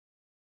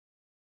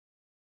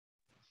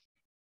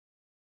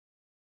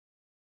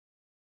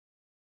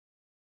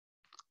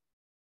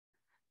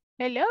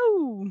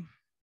Hello.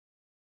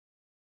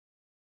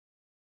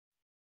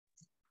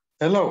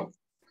 Hello.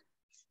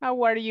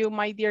 How are you,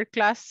 my dear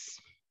class?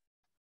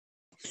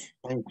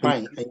 I'm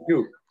fine, thank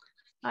you.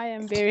 I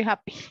am very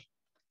happy.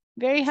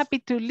 Very happy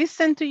to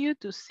listen to you,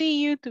 to see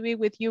you, to be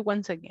with you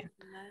once again.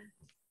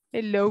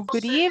 Hello,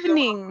 good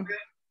evening.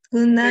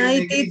 Good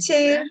night,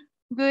 teacher.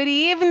 Good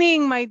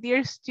evening, my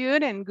dear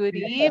student. Good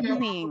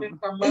evening.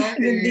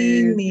 Good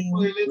evening.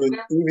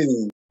 Good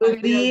evening.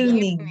 Good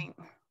evening.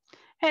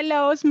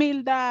 Hello,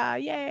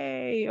 Osmilda.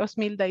 Yay,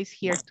 Osmilda is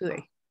here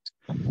today.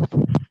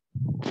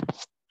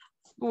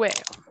 Well,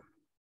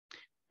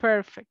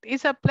 perfect.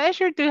 It's a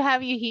pleasure to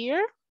have you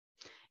here.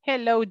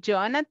 Hello,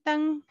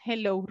 Jonathan.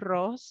 Hello,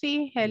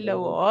 Rosie.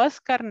 Hello,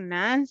 Oscar,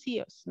 Nancy,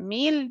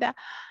 Osmilda.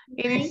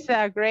 It is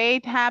a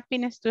great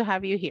happiness to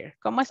have you here.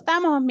 ¿Cómo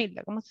estamos,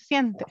 Osmilda? ¿Cómo se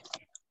siente?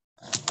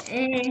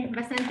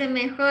 Bastante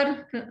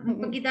mejor,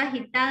 un poquito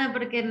agitada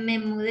porque me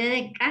mudé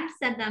de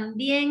casa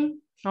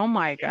también. Oh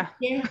my God.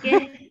 Y es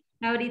que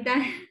ahorita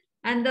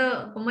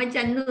ando como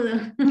hecha nudo.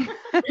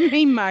 Me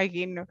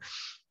imagino.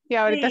 Y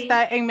ahorita Sí.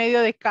 está en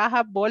medio de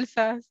cajas,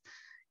 bolsas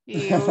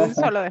y un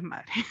solo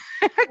desmadre.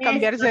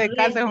 Cambiarse de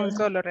casa es un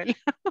solo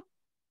relajo.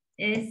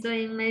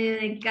 Estoy en medio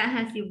de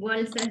cajas y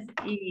bolsas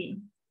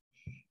y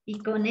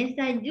con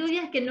estas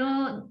lluvias que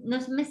no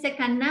me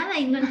secan nada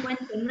y no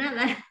encuentro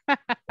nada.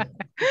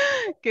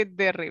 Qué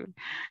terrible.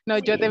 No,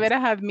 yo de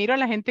veras admiro a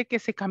la gente que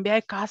se cambia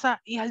de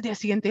casa y al día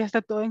siguiente ya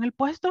está todo en el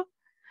puesto.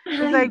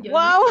 It's like,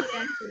 wow.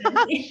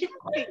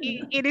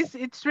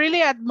 It's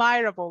really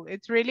admirable.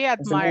 It's really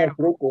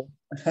admirable.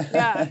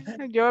 Yeah,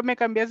 yo me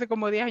cambié hace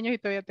como 10 años y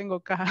todavía tengo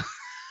caja.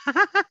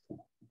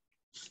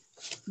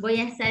 Voy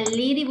a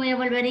salir y voy a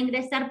volver a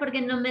ingresar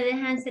porque no me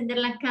deja encender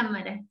la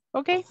cámara.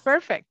 Okay,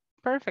 perfect.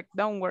 Perfect.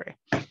 Don't worry.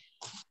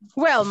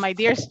 Well, my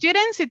dear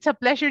students, it's a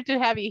pleasure to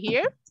have you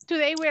here.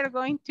 Today we are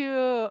going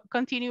to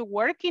continue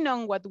working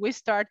on what we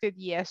started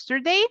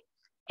yesterday,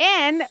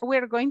 and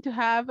we're going to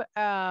have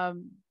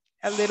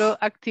a little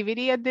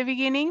activity at the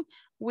beginning.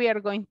 We are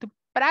going to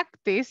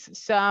practice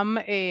some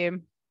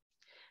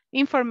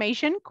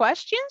information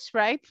questions,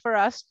 right? For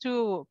us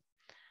to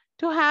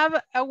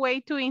have a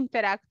way to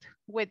interact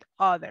with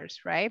others,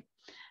 right?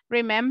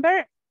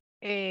 Remember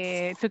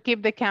to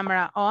keep the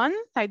camera on.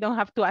 I don't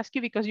have to ask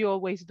you because you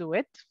always do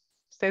it.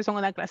 Ustedes son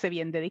una clase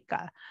bien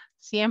dedicada.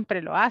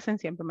 Siempre lo hacen,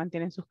 siempre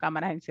mantienen sus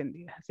cámaras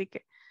encendidas. Así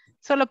que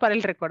solo para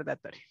el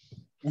recordatorio.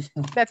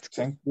 That's good.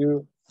 Thank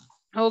you.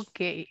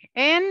 Okay,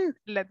 and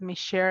let me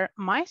share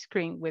my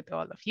screen with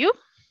all of you.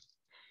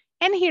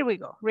 And here we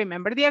go.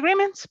 Remember the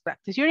agreements,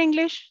 practice your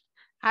English,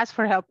 ask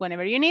for help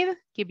whenever you need,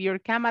 keep your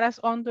cameras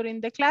on during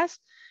the class,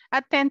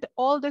 attend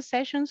all the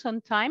sessions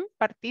on time,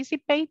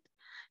 participate,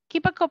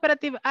 keep a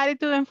cooperative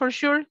attitude, and for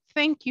sure,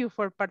 thank you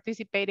for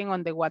participating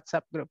on the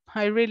WhatsApp group.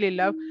 I really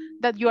love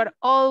that you are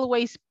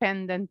always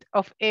pendant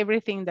of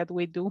everything that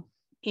we do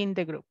in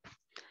the group.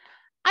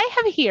 I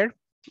have here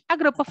a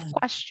group of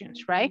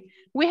questions, right?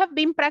 We have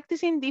been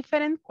practicing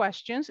different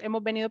questions.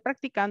 Hemos venido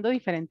practicando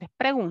diferentes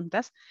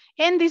preguntas.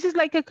 And this is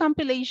like a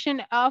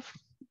compilation of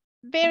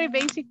very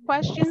basic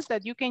questions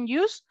that you can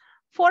use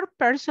for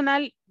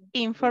personal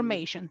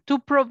information, to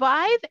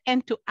provide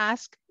and to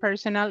ask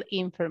personal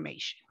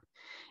information.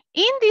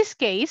 In this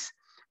case,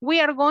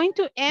 we are going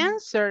to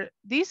answer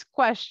these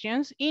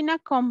questions in a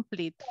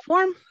complete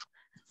form.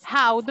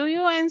 How do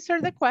you answer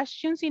the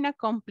questions in a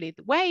complete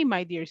way,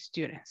 my dear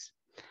students?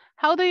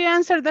 How do you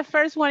answer the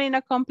first one in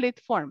a complete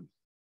form?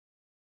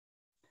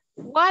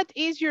 What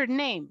is your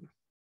name?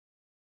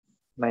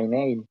 My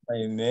name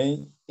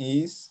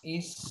is.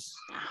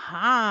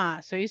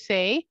 So you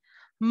say,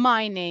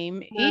 my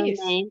name is,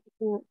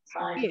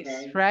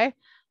 right?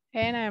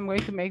 And I'm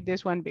going to make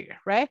this one bigger,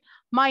 right?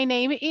 My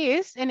name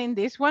is, and in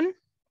this one,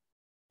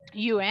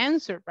 you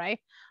answer, right?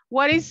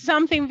 What is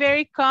something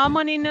very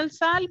common in El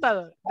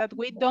Salvador? That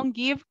we don't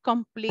give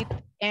complete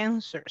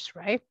answers,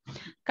 right?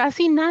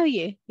 Casi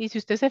nadie, y si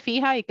usted se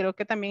fija, y creo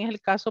que también es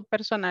el caso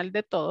personal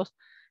de todos,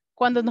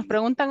 cuando nos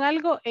preguntan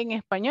algo en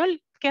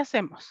español, ¿qué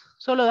hacemos?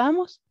 Solo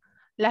damos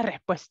la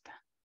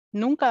respuesta.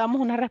 Nunca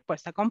damos una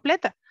respuesta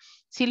completa.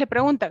 Si le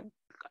preguntan,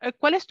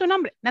 ¿cuál es tu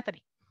nombre?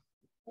 Natalie.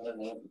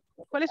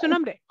 ¿Cuál es su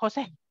nombre?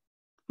 José.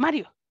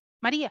 Mario.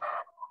 María.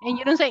 And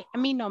you don't say,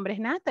 mi nombre es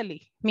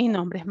Natalie, mi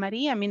nombre es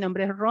María, mi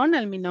nombre es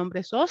Ronald, mi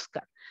nombre es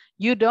Oscar.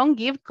 You don't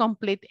give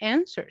complete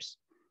answers.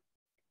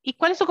 ¿Y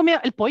cuál es su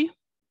comida? El pollo.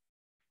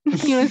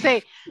 You don't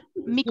say,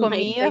 mi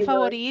comida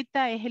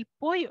favorita es el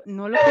pollo.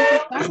 No lo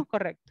contestamos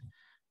correcto.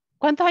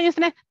 ¿Cuántos años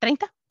tenés?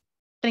 ¿30?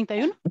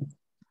 ¿31?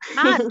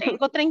 Ah,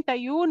 tengo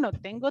 31,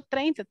 tengo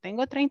 30,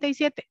 tengo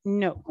 37.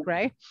 No,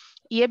 right?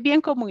 Y es bien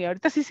común. Y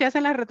ahorita si se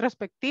hacen las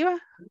retrospectivas,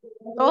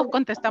 todos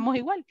contestamos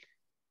igual.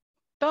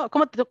 Todo,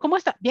 ¿cómo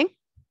está? ¿Bien?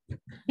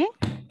 ¿Bien?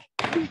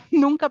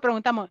 Nunca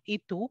preguntamos, ¿y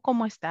tú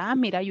cómo estás?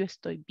 Mira, yo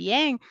estoy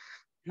bien.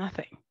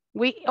 Nothing.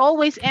 We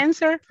always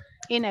answer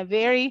in a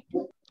very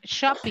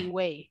shoppy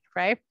way,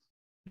 right?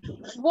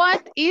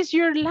 What is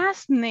your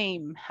last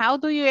name? How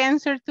do you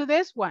answer to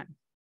this one?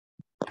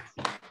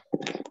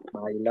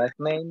 My last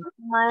name.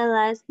 My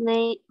last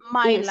name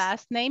My is.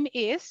 last name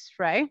is,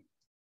 right?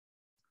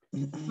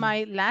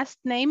 My last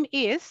name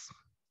is,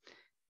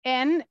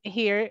 and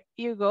here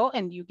you go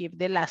and you give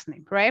the last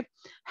name, right?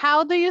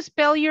 How do you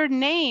spell your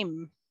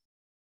name?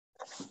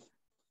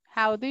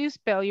 How do you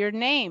spell your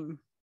name?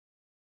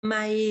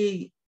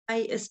 My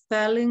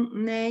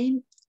spelling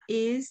name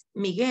is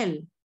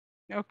Miguel.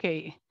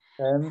 Okay.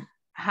 M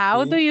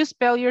How do you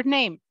spell your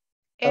name?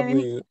 And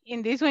W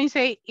in this one you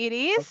say it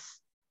is.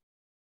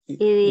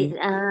 It is.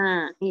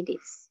 It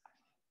is.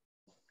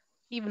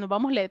 Y nos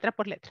vamos letra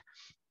por letra.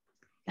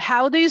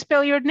 How do you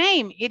spell your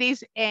name? It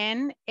is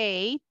N-A-T-A-L-I.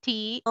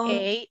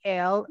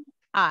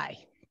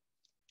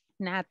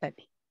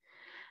 Natalie.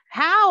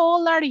 How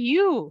old are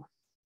you?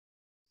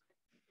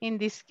 In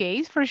this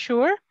case, for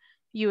sure,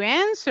 you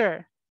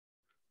answer.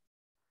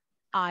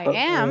 I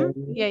am.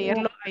 Y ayer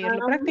lo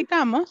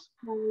practicamos.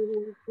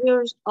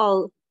 years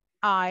old.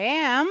 I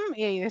am.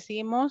 Y ahí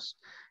decimos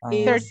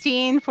Is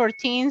 13,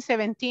 14,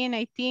 17,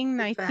 18,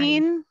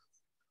 19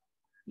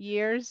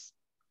 years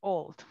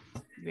old.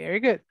 Very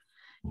good.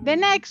 The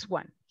next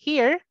one.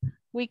 Here,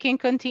 we can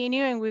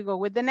continue and we go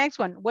with the next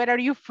one. Where are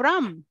you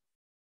from?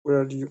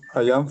 Where are you?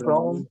 I am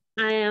from.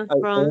 I am I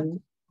from.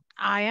 am.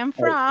 I am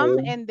from,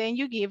 Okay. and then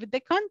you give the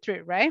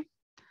country, right?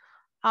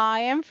 I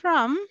am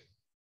from,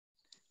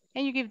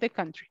 and you give the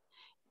country.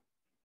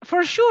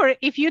 For sure,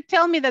 if you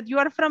tell me that you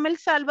are from El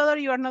Salvador,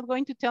 you are not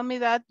going to tell me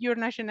that your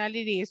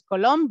nationality is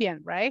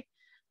Colombian, right?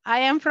 I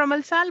am from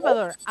El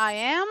Salvador. I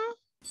am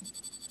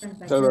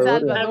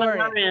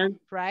Salvadorian,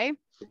 right?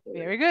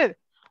 Very good.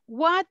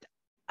 What,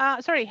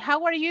 sorry,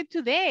 how are you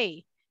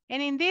today?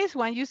 And in this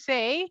one, you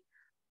say,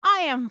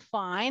 I am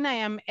fine, I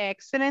am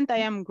excellent,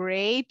 I am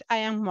great, I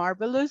am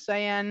marvelous, I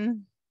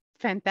am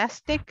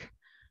fantastic,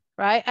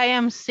 right? I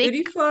am sick.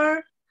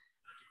 beautiful.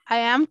 I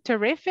am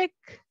terrific.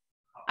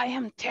 I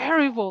am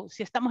terrible.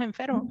 Si estamos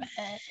enfermos.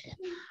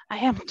 I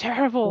am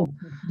terrible.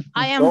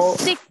 I am No.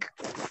 sick.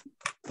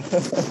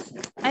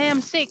 I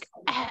am sick.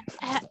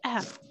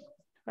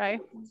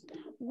 Right?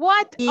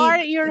 What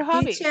are your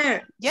hobbies?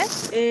 Teacher,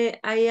 Yes?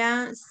 I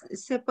am,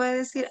 se puede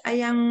decir,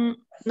 I am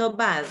not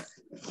bad.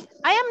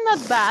 I am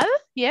not bad.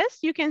 Yes,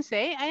 you can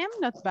say I am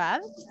not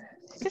bad.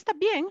 Que está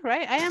bien,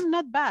 right? I am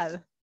not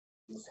bad.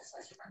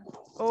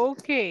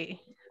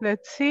 Okay,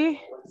 let's see.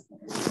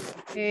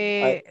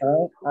 I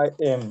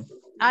am.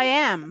 I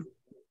am.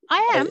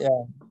 I am.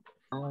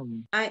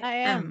 I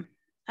am.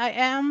 I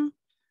am.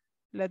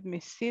 Let me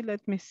see.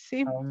 Let me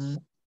see.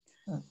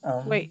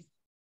 Wait.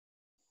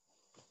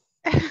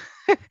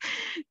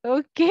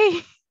 Ok.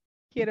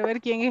 Quiero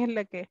ver quién es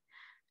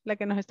la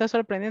que nos está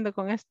sorprendiendo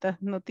con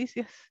estas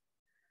noticias.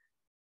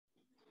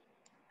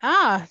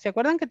 Ah, ¿se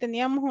acuerdan que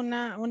teníamos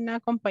una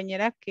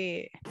compañera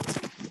que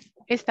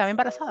estaba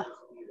embarazada?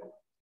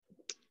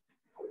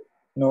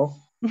 No.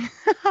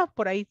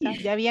 Por ahí está,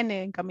 ya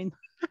viene en camino.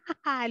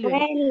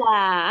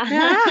 Hola.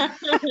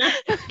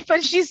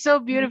 But she's so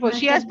beautiful.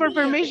 She asked for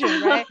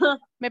permission, right?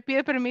 Me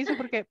pide permiso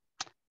porque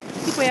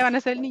sí puede van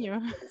a ser el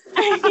niño.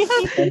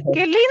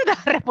 Qué linda,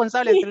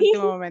 responsable en el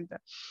último momento.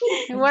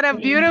 What a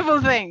beautiful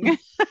thing.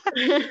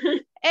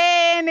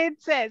 And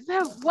it says,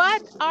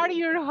 what are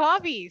your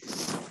hobbies?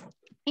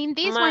 In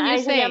this one you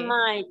say, I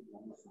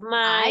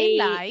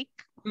like.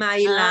 My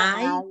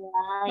life.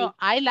 No,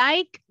 I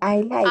like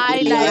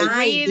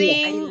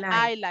reading,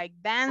 I like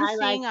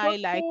dancing, I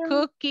like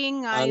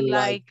cooking, I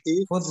like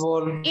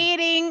football.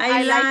 eating,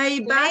 I like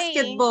playing,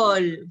 basketball.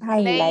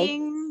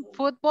 playing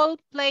football,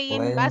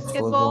 playing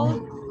basketball,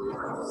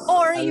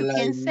 or you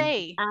can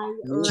say,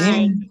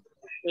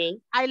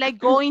 I like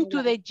going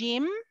to the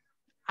gym,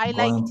 I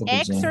like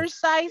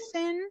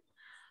exercising,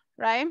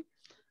 right?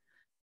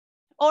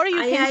 Or you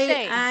can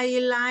say, I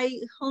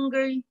like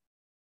hungry.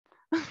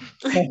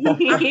 no,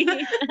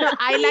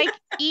 I like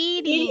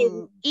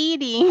eating.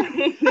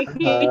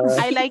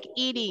 I like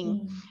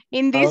eating.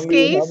 In this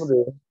case,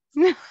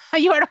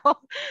 you are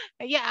all,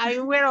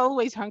 yeah, we're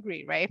always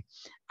hungry, right?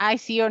 I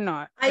see or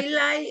not. I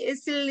like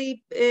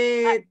sleep.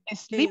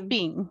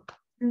 Sleeping.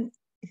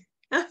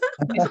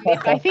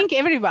 I think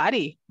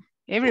everybody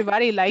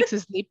likes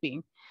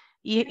sleeping.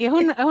 Y es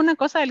una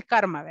cosa del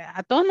karma, ¿verdad?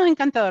 A todos nos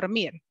encanta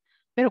dormir,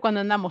 pero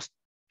cuando andamos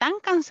tan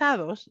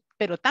cansados,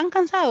 pero tan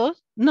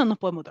cansados, no nos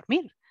podemos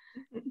dormir.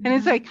 And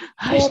it's like,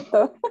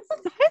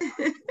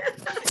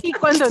 y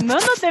cuando no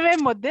nos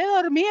debemos de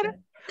dormir,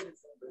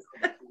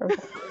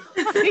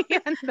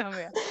 No.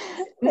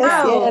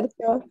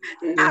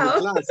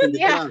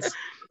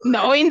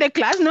 No, in the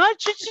class, no.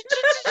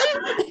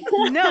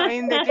 No,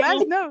 in the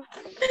class, no.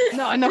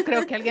 No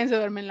creo que alguien se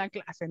duerme en la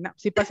clase, no.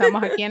 Si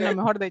pasamos aquí en lo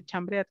mejor de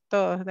chambrear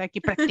todos, de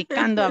aquí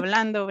practicando,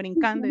 hablando,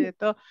 brincando y de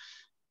todo.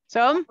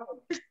 So,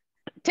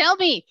 tell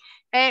me,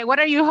 what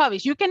are your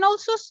hobbies? You can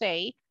also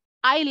say,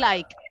 I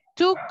like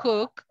to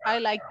cook, I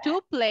like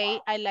to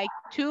play, I like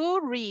to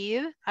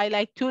read, I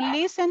like to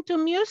listen to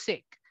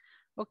music.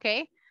 ¿Ok?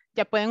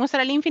 Ya pueden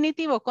usar el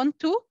infinitivo con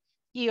to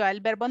y va el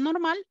verbo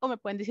normal, o me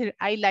pueden decir,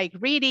 I like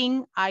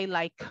reading, I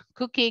like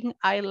cooking,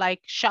 I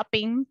like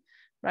shopping,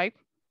 right?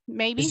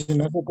 maybe. ¿Y si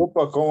no se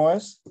ocupa, cómo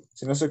es?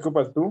 Si no se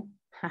ocupa el tú.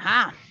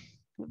 Ajá.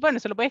 Bueno,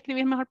 se lo voy a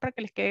escribir mejor para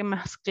que les quede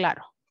más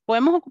claro.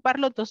 Podemos ocupar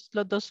las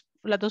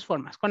dos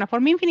formas. Con la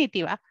forma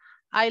infinitiva,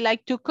 I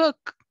like to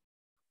cook.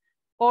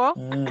 O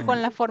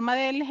con la forma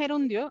del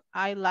gerundio,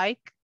 I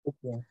like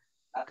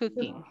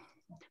cooking.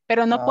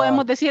 Pero no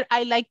podemos decir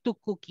I like to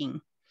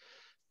cooking.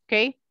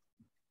 ¿Ok?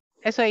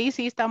 Eso ahí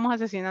sí estamos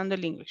asesinando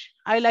el English.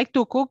 I like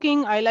to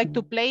cooking, I like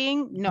to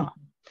playing. No.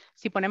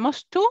 Si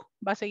ponemos to,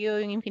 va seguido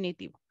de un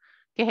infinitivo,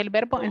 que es el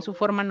verbo en su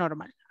forma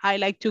normal. I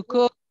like to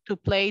cook, to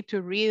play,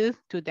 to read,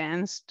 to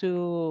dance,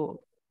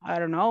 to, I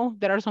don't know.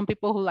 There are some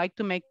people who like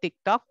to make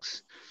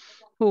TikToks,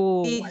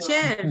 who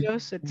Teacher.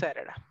 videos,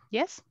 etc.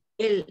 Yes?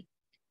 El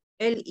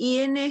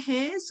ing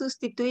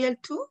sustituye el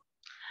to.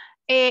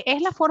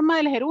 Es la forma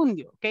del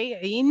gerundio, ¿ok?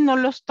 Ahí no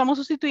lo estamos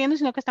sustituyendo,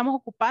 sino que estamos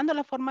ocupando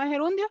la forma de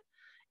gerundio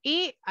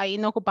y ahí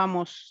no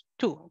ocupamos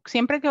to.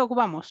 Siempre que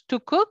ocupamos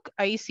to cook,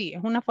 ahí sí,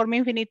 es una forma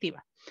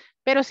infinitiva.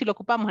 Pero si lo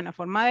ocupamos en la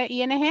forma de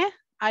ing,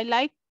 I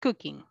like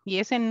cooking. Y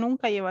ese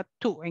nunca lleva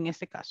to en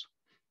este caso.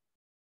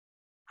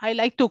 I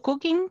like to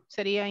cooking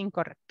sería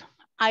incorrecto.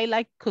 I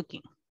like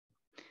cooking.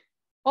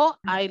 O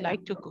I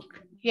like to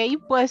cook. Y ahí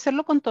puede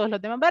serlo con todos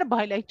los demás verbos.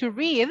 I like to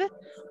read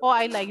o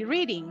I like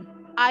reading.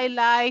 I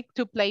like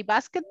to play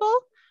basketball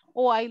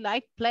o I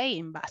like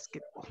playing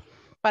basketball.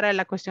 Para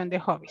la cuestión de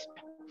hobbies.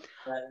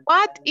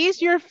 What is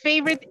your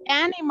favorite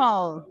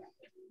animal?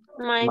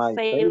 My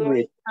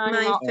favorite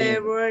animal. My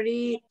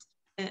favorite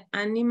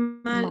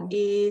animal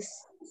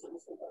is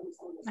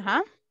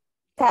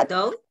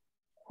dog.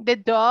 The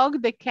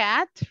dog, the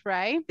cat,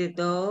 right? The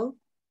dog.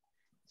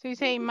 So you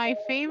say my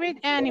favorite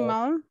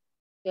animal.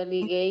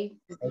 Alligator.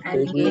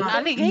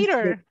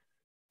 Alligator.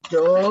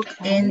 Dog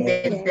and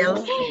the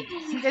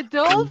dolphin. The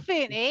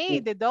dolphin, hey,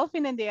 the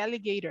dolphin and the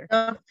alligator.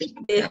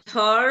 The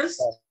horse.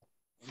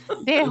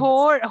 The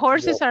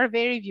horses are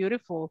very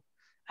beautiful.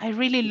 I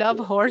really love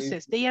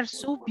horses. They are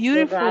so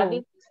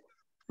beautiful.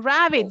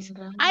 Rabbits.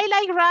 I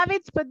like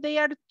rabbits, but they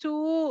are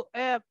too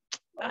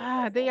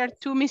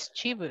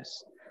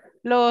mischievous.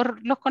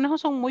 Los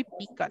conejos son muy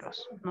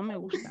pícaros. No me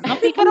gustan. No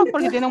pícaros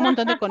porque tienen un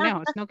montón de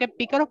conejos, sino que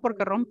pícaros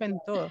porque rompen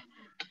todo.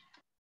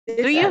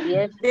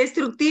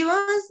 Destructivos.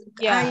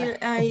 Yeah.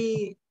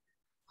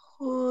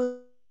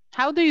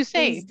 How do you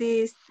say?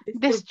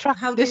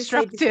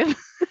 Destructive.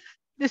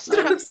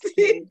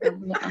 Destructive.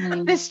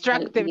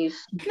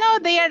 No,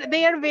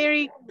 they are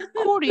very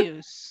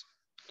curious.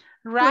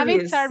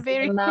 Rabbits are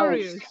very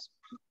curious.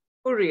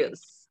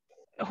 Curious.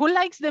 Who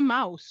likes the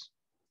mouse?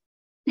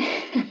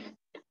 The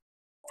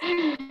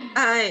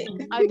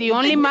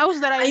only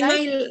mouse that I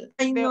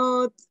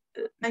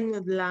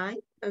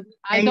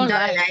don't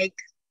like.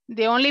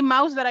 The only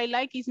mouse that I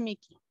like is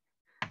Mickey.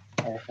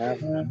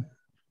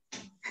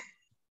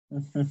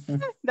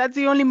 That's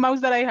the only mouse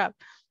that I have,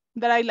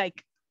 that I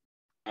like.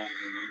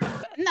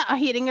 No,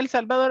 here in El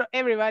Salvador,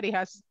 everybody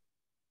has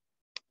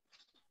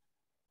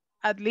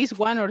at least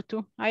one or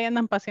two. Ahí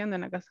andan paseando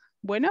en la casa.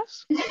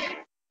 ¿Buenos?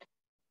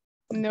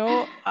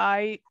 No,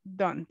 I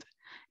don't.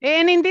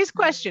 And in this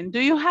question, do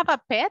you have a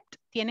pet?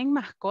 ¿Tienen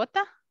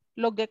mascota?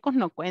 Los geckos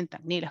no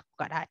cuentan, ni las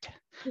cucarachas,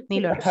 ni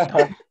los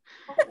ratones.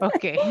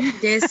 Okay.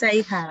 Yes,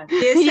 I have.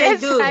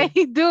 Yes, I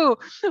do.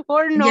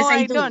 Or no, yes,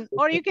 I don't.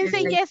 Or you can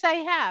say, yes,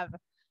 I have.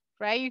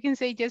 Right? You can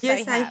say, yes,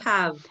 I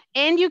have.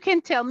 And you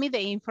can tell me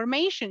the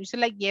information. So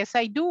like, yes,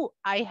 I do.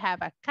 I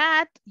have a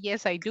cat.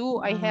 Yes, I do.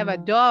 I have a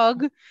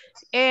dog.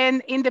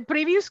 And in the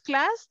previous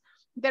class,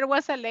 there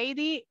was a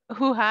lady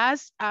who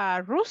has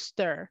a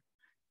rooster.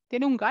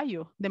 Tiene un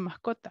gallo de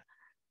mascota.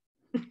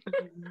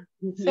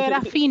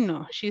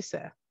 Serafino, she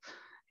said.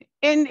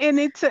 And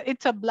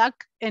it's a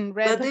black and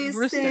red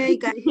rooster. Say,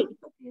 gallo?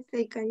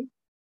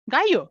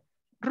 Gallo.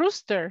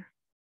 Rooster.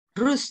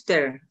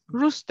 Rooster.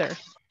 Rooster.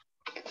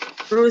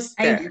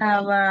 Rooster.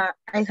 I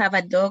have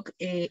a dog.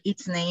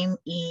 Its name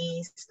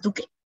is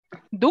Duque.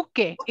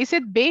 Duque. Is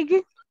it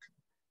big?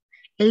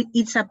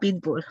 It's a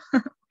pit bull.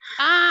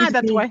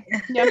 That's big. Why.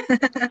 Yeah.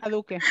 A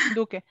Duque.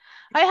 Duque.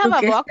 I have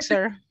a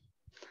boxer.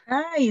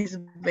 It's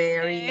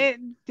very.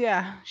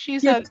 Yeah.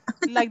 She's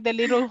like the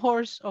little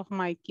horse of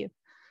my kid.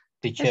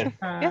 Teacher.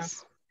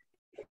 Yes.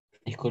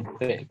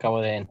 Disculpe,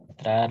 acabo de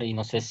entrar y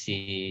no sé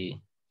si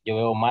yo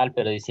veo mal,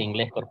 pero dice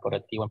Inglés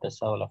Corporativo ha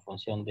empezado la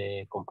función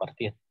de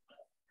compartir.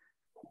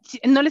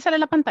 ¿No le sale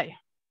la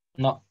pantalla?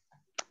 No.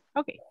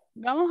 Ok,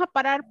 vamos a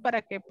parar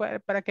para que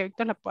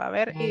Víctor la pueda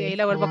ver y de ahí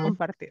la vuelvo a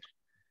compartir.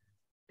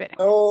 Esperen.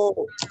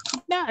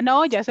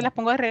 No, ya se las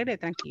pongo de regreso.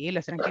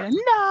 Tranquilos.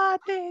 No,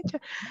 teacher.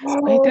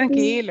 Ay,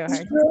 tranquilos.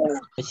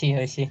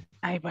 Ahí sí.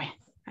 Ahí voy.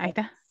 Ahí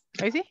está.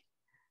 ¿Ahí sí?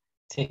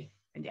 Sí.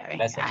 Ya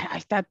ven, ahí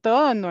está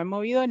todo, no he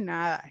movido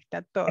nada,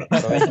 está todo.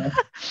 Bueno.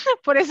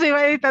 Por eso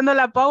iba editando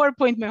la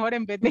PowerPoint mejor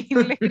en vez de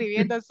irle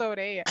escribiendo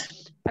sobre ella,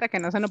 para que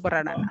no se nos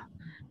borrara nada.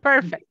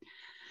 Perfect.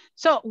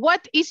 So,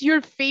 what is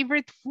your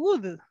favorite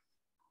food?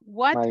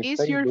 What is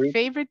your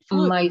favorite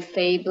food? My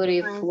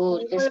favorite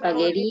food is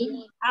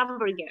spaghetti.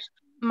 Hamburger.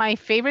 My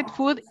favorite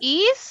food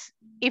is,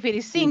 if it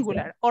is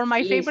singular, or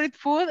my favorite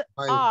food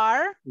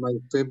are... My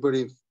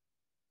favorite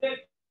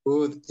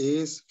Food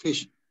is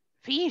fish.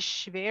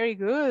 Fish, very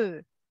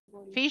good.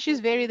 Fish is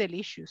very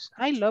delicious.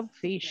 I love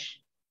fish.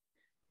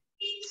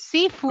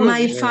 Seafood.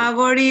 My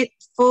favorite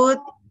food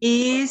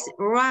is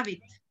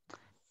rabbit.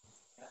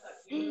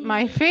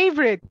 My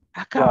favorite.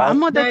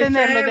 Acabamos de My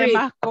tenerlo de favorite.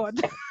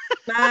 mascota.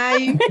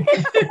 My...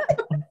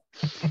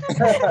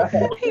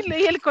 Y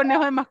leí el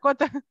conejo de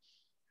mascota.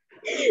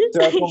 Se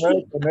va a comer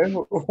el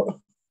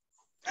conejo.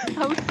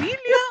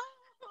 Auxilio.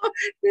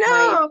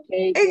 No,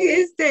 My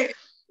es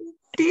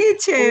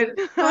teacher,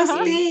 Ajá.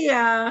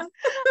 costilla.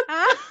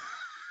 Ah,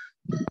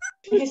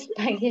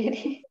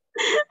 Spaghetti.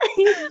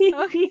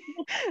 okay.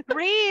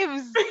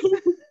 Ribs.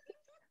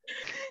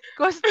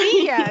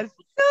 Costillas.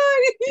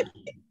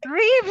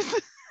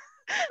 Ribs.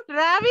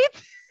 Rabbit.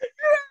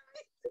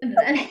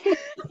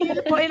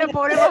 Y la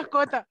pobre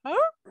mascota. ¿Ah?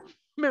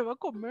 Me va a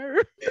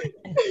comer.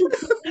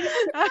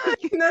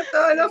 Ay, No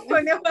todos los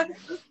conejos Ya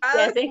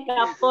asustados. se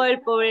escapó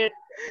el pobre.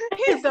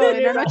 y toda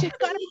la noche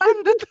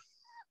escarpando.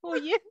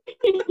 Oye.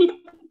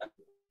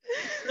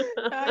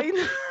 Ay,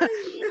 no.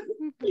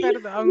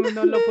 Perdón,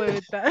 no lo puedo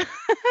evitar.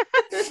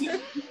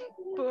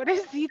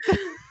 Pobrecito.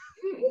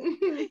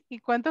 ¿Y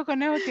cuántos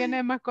conejos tiene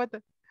de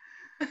mascota?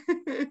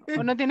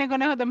 ¿O no tiene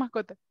conejos de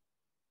mascota?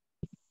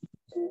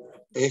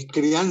 Es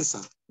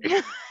crianza.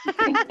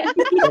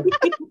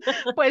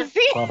 Pues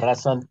sí. Con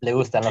razón le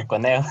gustan los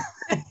conejos.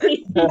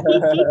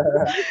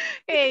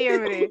 Ey,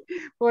 hombre.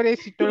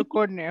 Pobrecito el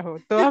conejo.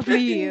 Todo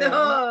afligido.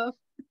 No.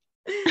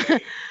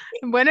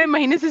 Bueno,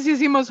 imagínense si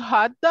hicimos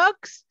hot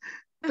dogs.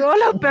 Todos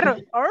los perros.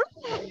 "Arr".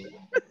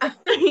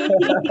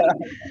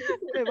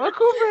 Me va a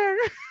comer.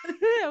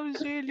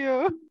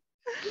 Auxilio.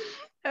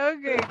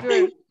 Ok,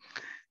 good.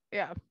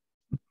 Ya.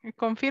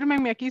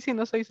 Confírmenme aquí si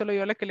no soy solo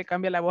yo la que le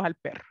cambia la voz al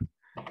perro.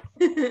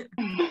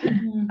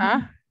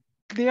 ¿Ah?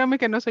 Dígame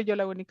que no soy yo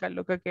la única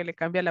loca que le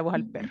cambia la voz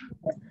al perro.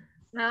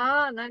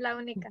 No, no es la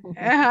única.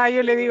 Ajá,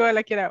 yo le digo a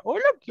la Kiara,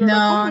 hola Kiara, No,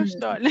 ¿cómo no.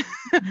 está? No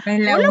es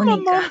la Hola,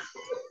 única. mamá.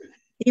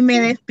 Y me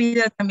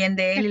despido también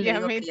de él y le Ya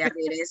digo me que ya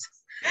regreso.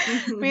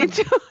 Me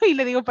echo y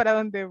le digo para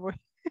dónde voy.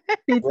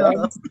 Y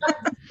todo.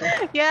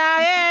 Yeah,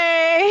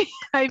 yay.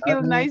 I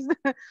feel nice.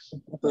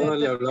 Todos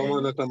le hablamos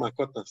a nuestras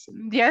mascotas.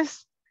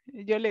 Yes.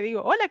 Yo le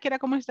digo, hola, Kiara,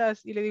 ¿cómo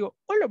estás? Y le digo,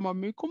 hola,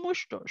 mami, ¿cómo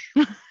estás?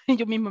 Y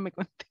yo mismo me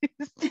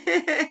contesto.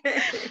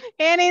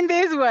 And in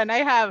this one,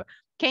 I have,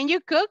 can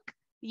you cook?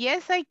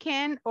 Yes, I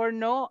can, or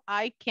no,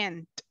 I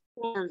can't.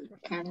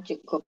 Can you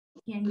cook?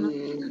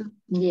 Can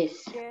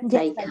Yes, Yes,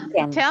 I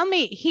can. Tell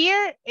me,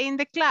 here in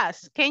the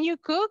class, can you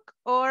cook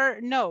or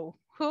no?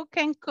 Who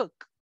can cook?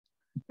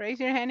 Raise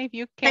your hand if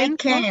you can I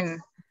can.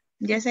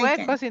 Yes, I Puede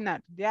can.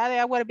 cocinar. Ya de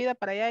agua hervida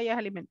para allá ya es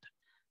alimento.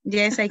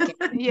 Yes, I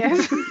can.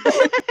 Yes.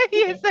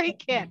 Yes, I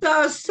can.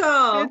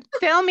 So.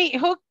 Tell me,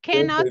 who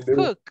cannot Yes, I do.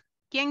 cook?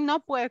 ¿Quién no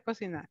puede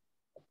cocinar?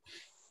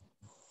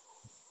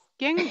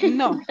 ¿Quién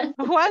no?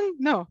 Juan,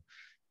 no.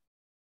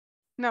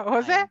 No,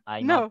 José,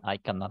 I no. not, I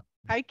cannot.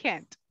 I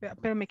can't.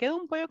 Pero me queda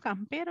un pollo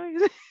campero.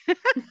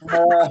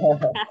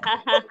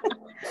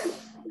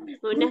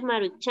 Unas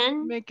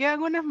maruchan. Me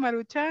quedan unas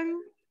maruchan.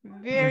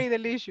 Very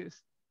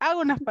delicious.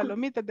 Hago unas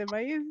palomitas de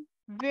maíz.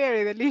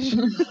 Very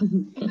delicious.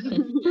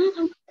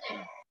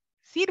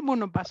 Sirvo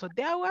unos vasos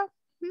de agua.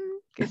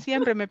 Que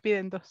siempre me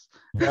piden dos.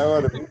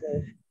 Ahora,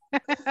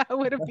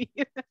 Agua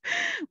hervida.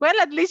 Well,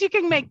 at least you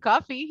can make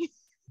coffee.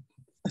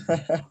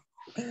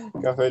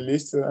 café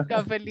listo.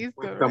 Café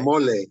listo. Right?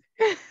 Guacamole.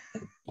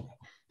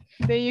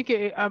 Then you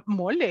can,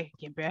 mole.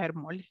 ¿Quién puede hacer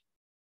mole?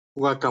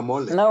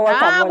 Guacamole. No,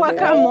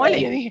 Guacamole.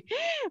 Yo dije,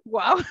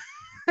 wow.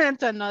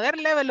 It's another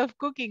level of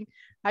cooking.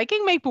 I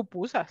can make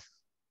pupusas.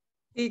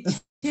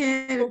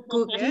 Teacher,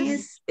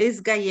 cookies is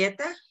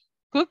galleta.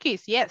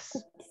 Cookies, yes.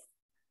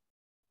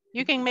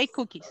 You can make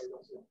cookies.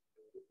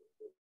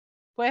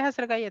 Puedes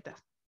hacer galletas.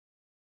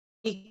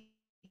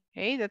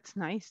 Hey, that's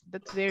nice.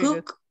 That's very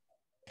good. Cook.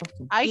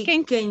 I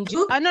can. Can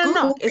you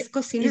no. cook es Is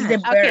cocinar. the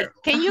Okay, verb.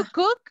 can you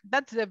cook?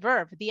 That's the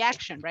verb, the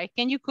action, right?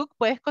 Can you cook?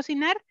 ¿Puedes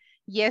cocinar?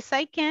 Yes,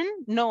 I can.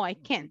 No, I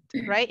can't,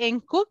 right?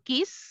 And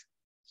cookies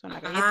son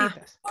las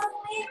galletitas.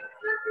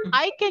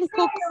 I can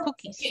cook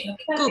cookies.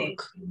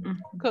 Cook.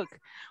 Cook.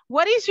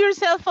 What is your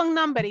cell phone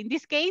number? In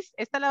this case,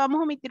 esta la vamos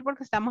a omitir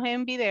porque estamos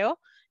en video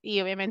y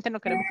obviamente no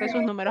queremos que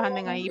sus números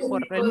anden ahí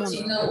por el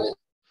mundo.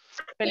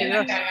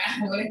 Peligroso.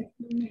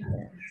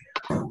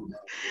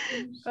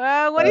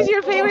 What is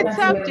your favorite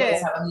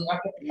subject?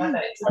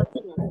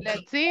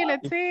 Let's see.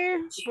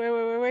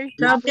 Wait.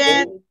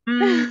 Subject.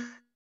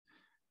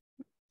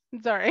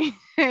 Sorry,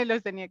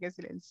 los tenía que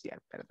silenciar,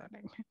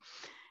 perdónenme.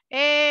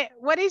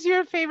 What is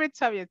your favorite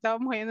subject?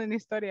 Estábamos viendo una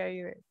historia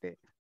ahí de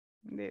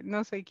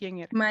no sé quién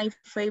era. My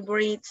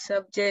favorite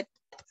subject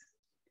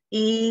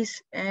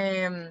is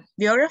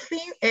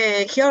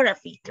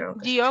geography. Creo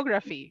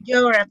que.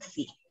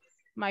 Geography.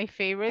 My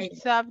favorite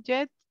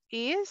subject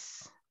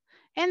is,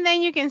 and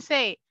then you can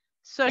say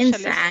social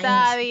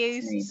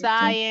studies,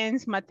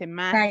 science,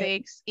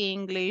 mathematics,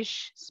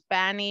 English,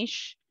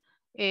 Spanish.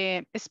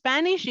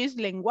 Spanish is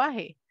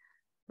lenguaje,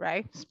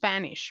 right?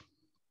 Spanish.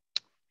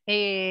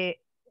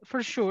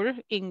 For sure,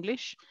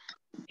 English.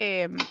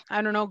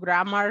 I don't know,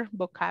 grammar,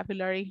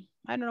 vocabulary.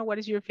 I don't know, what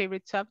is your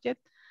favorite subject?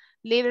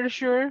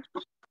 Literature.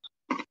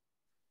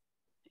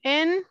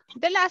 And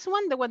the last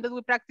one, the one that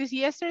we practiced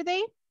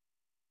yesterday.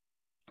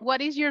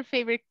 What is your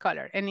favorite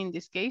color? And in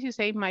this case, you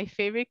say my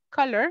favorite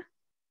color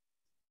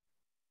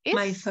is?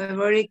 My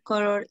favorite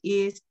color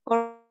is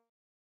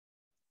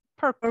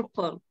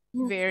purple.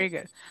 Very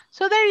good.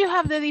 So there you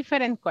have the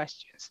different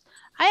questions.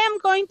 I am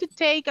going to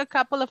take a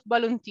couple of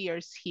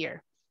volunteers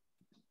here.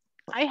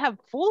 I have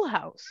full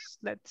house.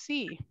 Let's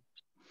see.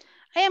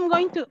 I am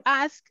going to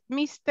ask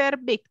Mr.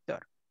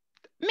 Victor.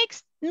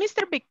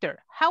 Mr.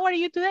 Victor, how are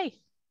you today?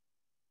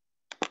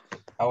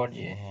 How are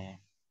you?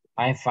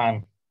 I'm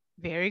fine.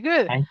 Very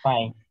good. I'm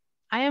fine.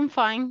 I am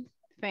fine.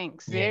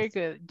 Thanks. Yes. Very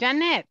good.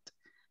 Janet,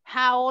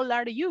 how old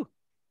are you?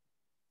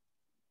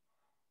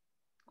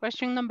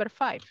 Question number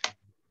 5.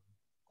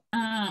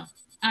 I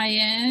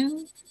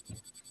am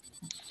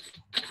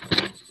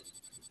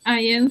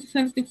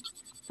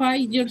 35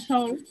 years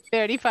old.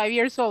 35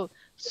 years old.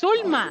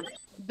 Sulma,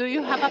 do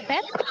you have a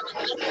pet?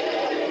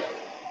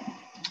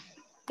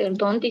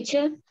 Perdón,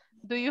 teacher.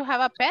 Do you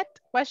have a pet?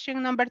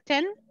 Question number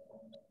 10.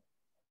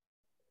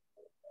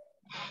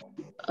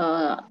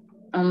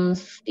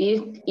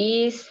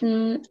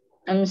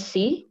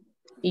 MC,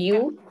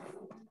 you.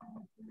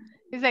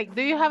 It's like,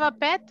 do you have a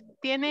pet?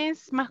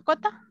 ¿Tienes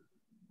mascota?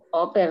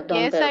 Oh, perdón,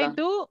 Yes, perdón. I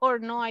do, or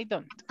no, I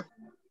don't.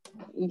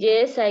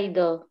 Yes, I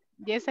do.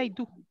 Yes, I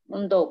do.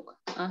 Un dog.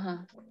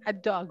 Ajá. A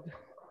dog.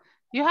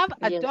 You have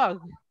a Yes.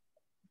 dog.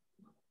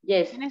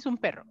 Yes. Tienes un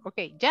perro.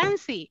 Okay.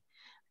 Jancy,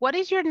 what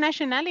is your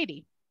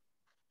nationality?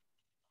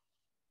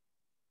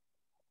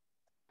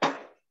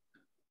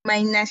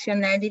 My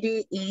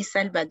nationality is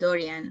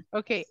Salvadorian.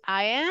 Okay.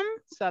 I am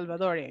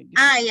Salvadorian.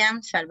 I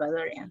am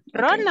Salvadorian. Okay.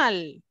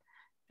 Ronald,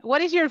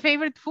 what is your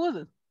favorite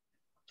food?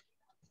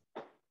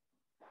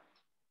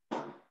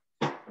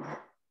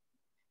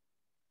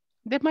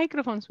 The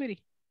microphone,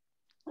 sweetie.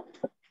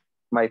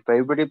 My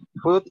favorite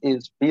food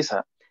is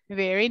pizza.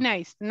 Very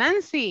nice.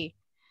 Nancy,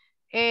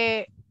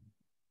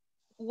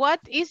 what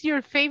is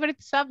your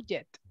favorite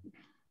subject?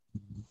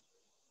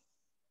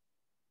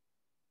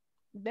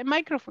 The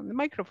microphone, the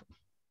microphone.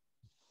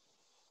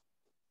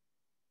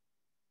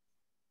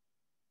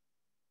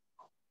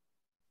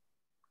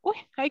 Uy,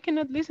 I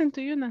cannot listen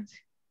to you, Nancy.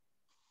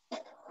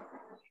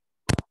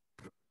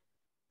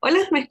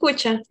 Hola, ¿me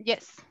escucha?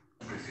 Yes.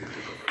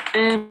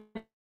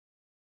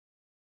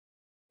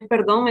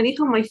 Perdón, me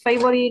dijo my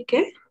favorite,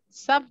 ¿qué?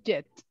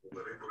 Subject.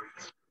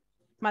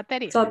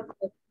 Materia.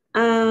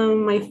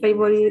 My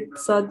favorite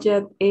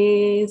subject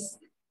is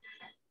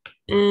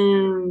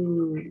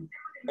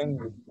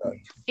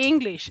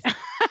English,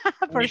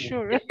 for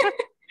sure.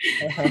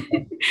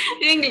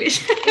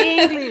 English.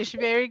 English,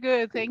 very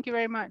good. Thank you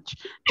very much.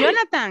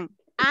 Jonathan,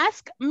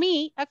 ask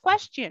me a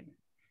question.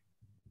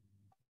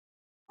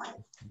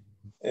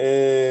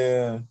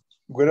 Where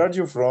are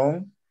you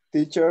from,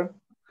 teacher?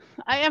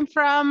 I am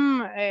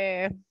from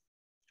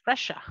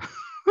Russia.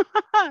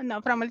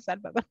 No, from El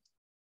Salvador.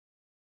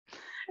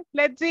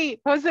 Let's see.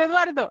 Jose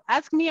Eduardo,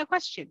 ask me a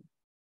question.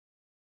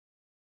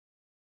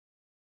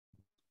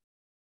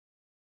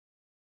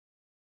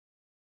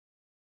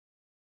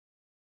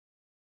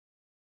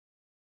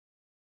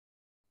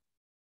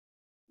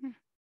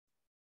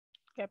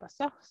 ¿Qué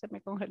pasó? Se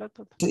me congeló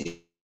todo.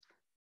 Sí.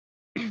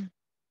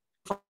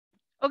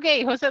 Ok,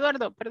 José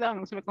Eduardo,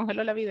 perdón, se me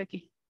congeló la vida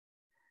aquí.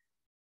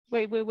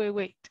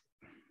 Wait.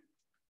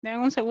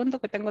 Denme un segundo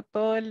que tengo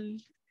todo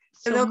el...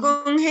 Quedó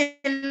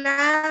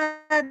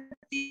congelada.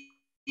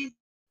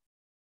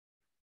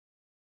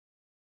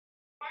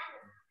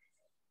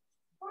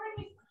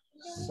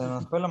 Se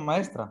nos fue la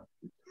maestra.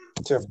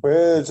 Se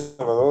fue El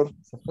Salvador.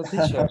 Se fue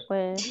teacher.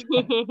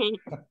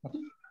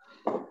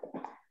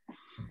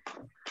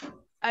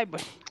 Ay,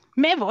 bueno.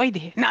 Me voy,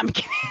 dije. No, me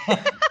quedé.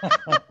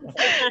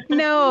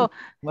 No.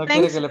 No thanks.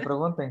 quiere que le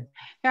pregunten.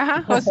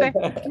 Ajá, José.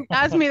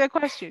 Ask me the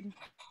question.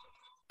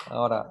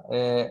 Ahora,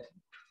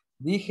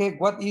 dije,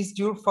 what is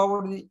your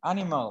favorite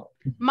animal?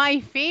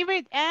 My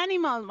favorite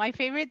animal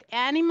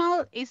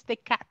is the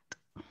cat.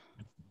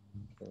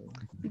 Okay.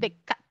 The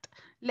cat.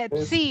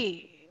 Let's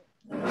see.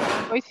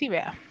 Hoy sí,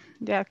 vea.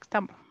 Ya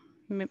estamos.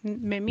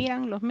 Me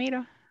miran, los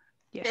miro.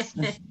 Yes.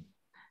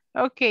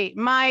 Okay,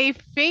 my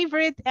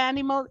favorite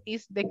animal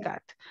is the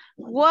cat.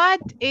 What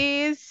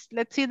is,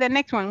 let's see the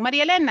next one.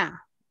 Maria Elena,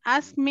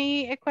 ask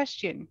me a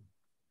question.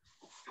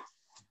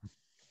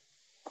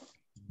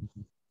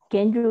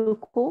 Can you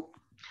cook?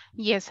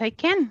 Yes, I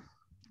can.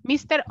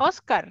 Mr.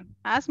 Oscar,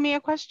 ask me a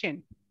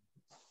question.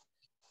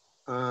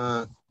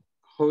 How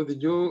do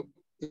you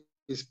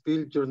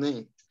spell your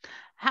name?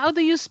 How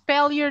do you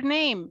spell your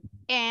name?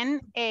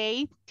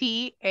 N-A-T-A-L-I.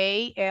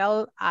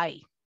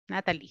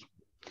 Natalie.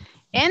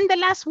 And the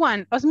last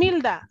one,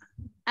 Osmilda,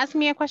 ask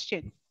me a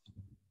question.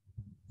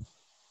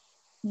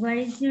 What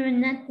is your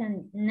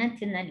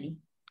nationality?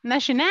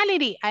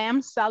 Nationality, I am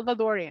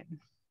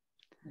Salvadorian.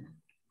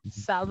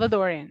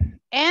 Salvadorian.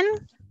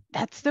 And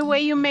that's the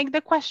way you make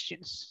the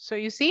questions. So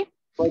you see,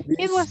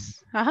 it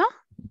was,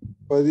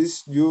 What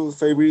is your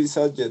favorite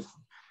subject?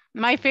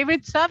 My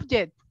favorite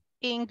subject,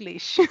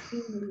 English.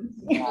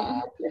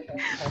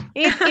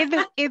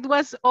 It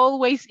was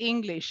always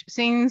English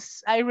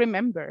since I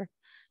remember.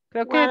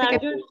 Creo que What are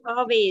your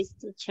hobbies,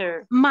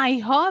 teacher? my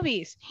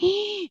hobbies.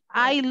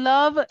 I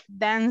love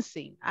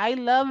dancing. I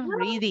love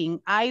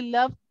reading. I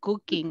love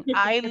cooking.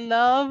 I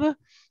love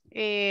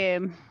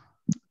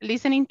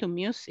listening to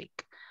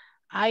music.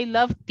 I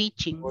love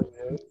teaching.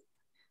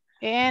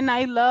 And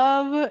I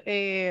love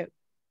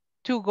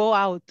to go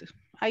out.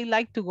 I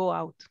like to go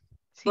out.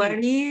 Sí.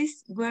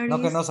 Where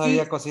No, que no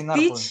sabía cocinar,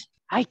 pues.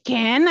 I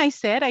can, I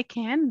said I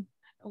can.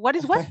 What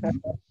is what?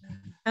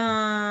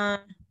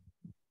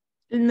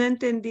 No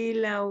entendí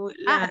la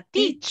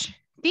teach.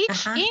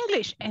 Teach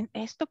English. En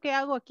esto que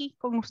hago aquí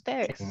con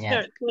ustedes.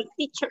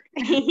 Teacher.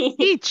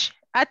 Teach.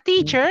 A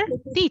teacher,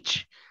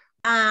 teach.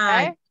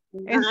 Right?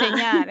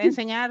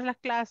 Enseñar las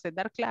clases,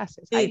 dar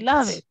clases. I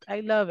love it.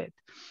 I love it.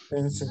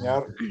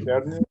 Enseñar,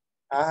 learning,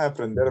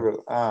 aprender,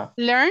 ¿verdad?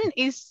 Learn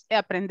is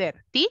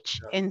aprender.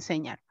 Teach,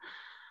 enseñar.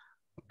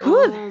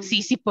 Good.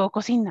 Sí, puedo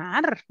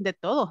cocinar de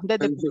todo.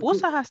 Desde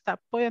pupusas hasta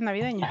pollo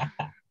navideño.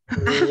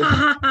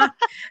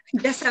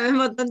 Ya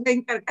sabemos dónde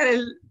encargar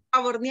el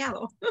pavo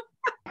horneado.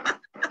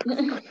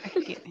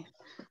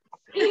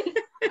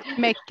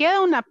 Me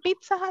queda una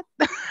pizza.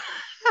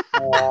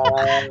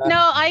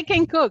 No, I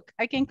can cook.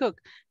 I can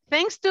cook.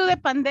 Thanks to the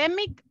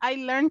pandemic, I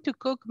learned to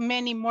cook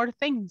many more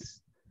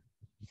things.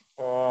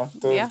 Todo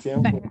el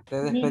tiempo.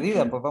 De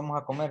despedida, pues vamos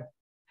a comer.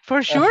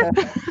 For sure.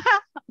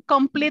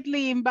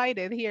 Completely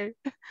invited here.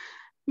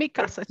 Mi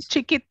casa es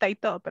chiquita y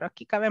todo, pero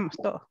aquí cabemos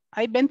todo.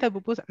 Hay 20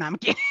 pupusas. No,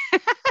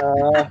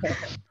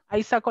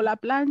 ahí saco la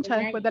plancha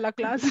después de la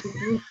clase.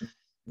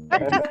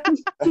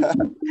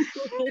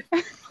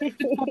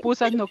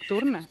 Pupusas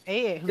nocturnas.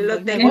 El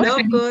hotel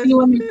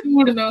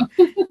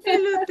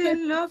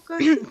locos.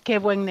 Qué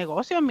buen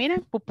negocio,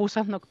 miren.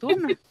 Pupusas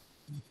nocturnas.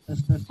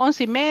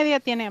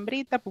 11:30, tiene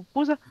hambrita,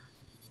 pupusa.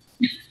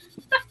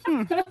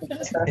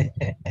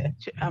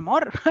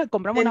 Amor,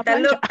 compramos una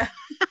plancha.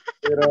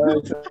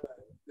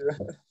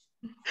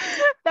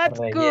 That's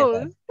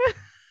cool.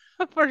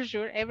 For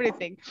sure,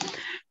 everything.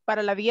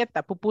 Para la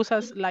dieta,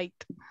 pupusas light.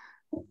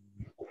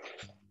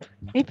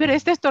 Pero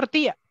esta es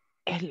tortilla.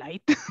 Es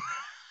light.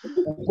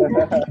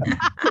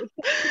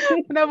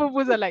 Una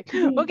pupusa light.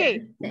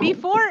 Okay,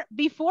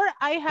 before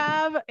I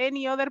have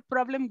any other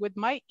problem with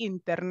my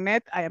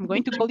internet, I am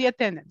going to call the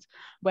attendance.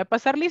 Voy a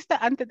pasar lista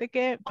antes de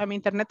que a mi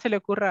internet se le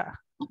ocurra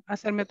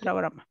hacerme otra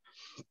broma.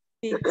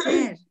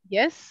 Teacher.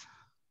 Yes.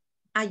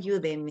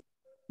 Ayúdeme.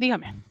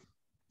 Dígame.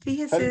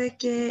 Fíjese de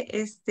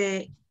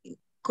que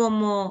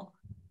como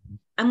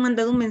han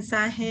mandado un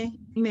mensaje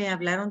y me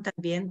hablaron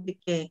también de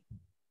que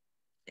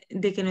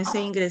no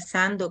estoy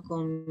ingresando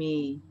con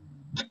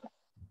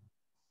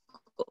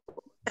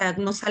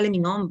no sale mi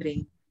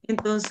nombre.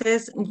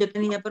 Entonces yo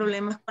tenía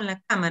problemas con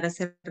la cámara,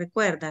 ¿se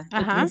recuerda?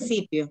 Al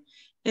principio.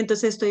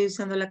 Entonces estoy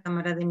usando la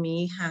cámara de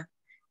mi hija.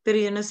 Pero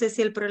yo no sé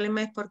si el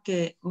problema es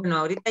porque, bueno,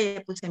 ahorita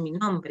ya puse mi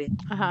nombre.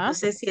 No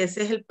sé si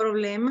ese es el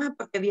problema,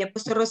 porque había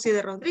puesto Rosy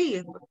de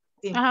Rodríguez.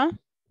 Sí.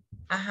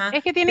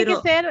 Es que tiene que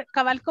ser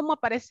cabal como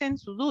aparece en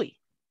su DUI.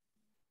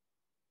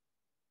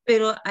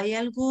 Pero ¿hay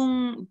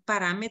algún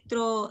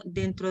parámetro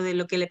dentro de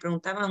lo que le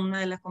preguntaba a una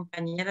de las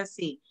compañeras?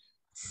 Sí,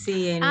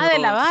 de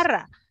la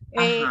barra.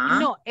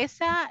 No,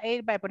 esa,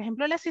 por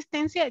ejemplo, la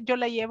asistencia yo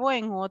la llevo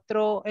en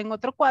otro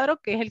cuadro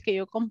que es el que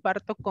yo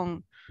comparto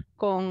con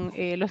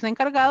los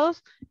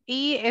encargados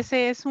y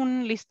ese es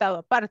un listado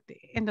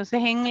aparte.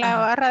 Entonces en la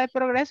barra de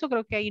progreso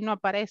creo que ahí no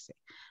aparece.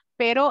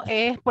 Pero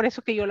es por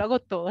eso que yo lo hago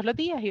todos los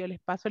días, yo les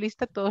paso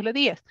lista todos los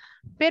días.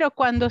 Pero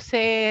cuando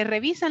se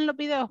revisan los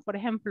videos, por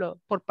ejemplo,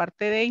 por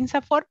parte de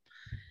INSAFORP,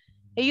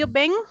 ellos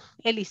ven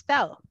el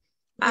listado.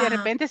 Y de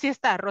repente sí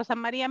está Rosa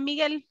María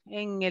Miguel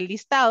en el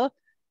listado,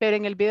 pero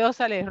en el video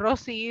sale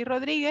Rosy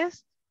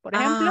Rodríguez, por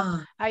ejemplo,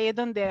 ahí es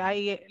donde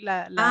hay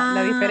la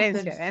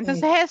diferencia. Perfecto.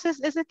 Entonces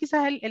ese es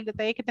quizás el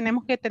detalle que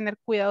tenemos que tener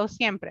cuidado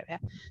siempre, ¿verdad?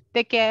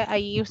 De que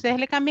ahí ustedes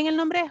le cambien el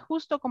nombre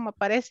justo como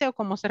aparece o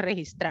como se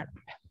registraron.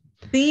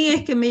 Sí,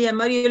 es que me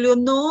llamaron y yo le digo,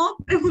 no,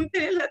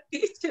 pregúntale a la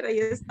teacher, ahí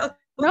está.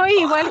 No,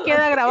 igual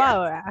queda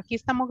grabado, ¿verdad? Aquí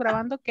estamos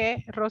grabando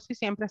que Rosy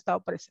siempre ha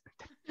estado presente.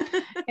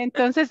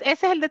 Entonces,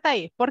 ese es el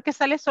detalle, porque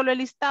sale solo el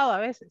listado a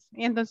veces,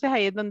 y entonces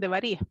ahí es donde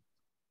varía.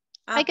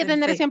 Hay que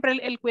tener siempre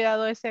el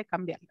cuidado ese de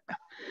cambiarlo.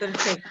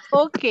 Perfecto.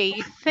 Ok,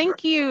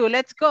 thank you.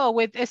 Let's go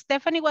with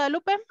Stephanie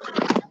Guadalupe.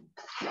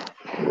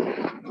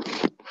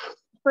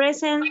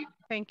 Present.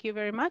 Thank you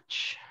very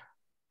much.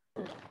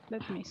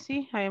 Let me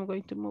see. I am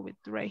going to move it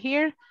right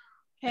here.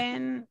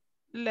 And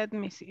let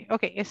me see.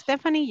 Okay,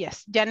 Stephanie,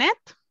 yes.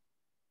 Janet?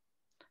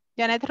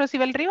 Janet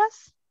Rosibel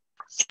Rivas?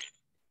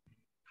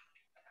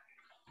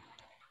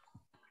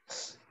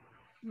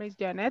 Miss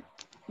Janet.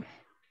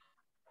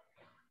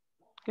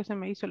 Que se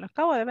me hizo, la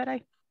acabo de ver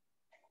ahí.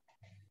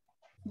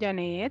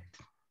 Janet.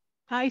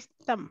 Ahí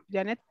está,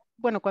 Janet.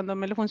 Bueno, cuando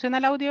me le funciona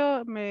el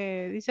audio,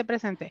 me dice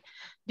presente.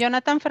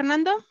 Jonathan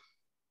Fernando.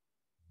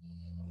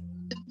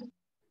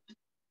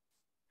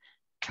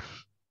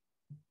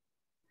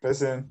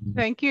 Present.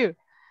 Thank you.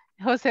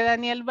 José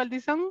Daniel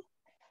Valdizón.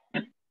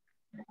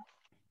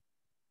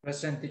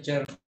 Present,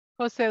 teacher.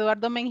 José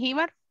Eduardo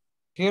Mengíbar.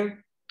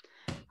 Here.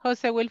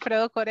 José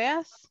Wilfredo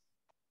Coreas.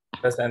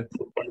 Present.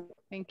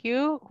 Thank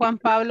you. Juan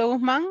Pablo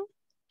Guzmán.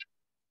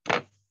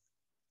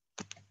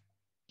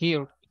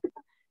 Here.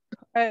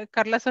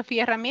 Carla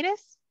Sofía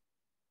Ramírez.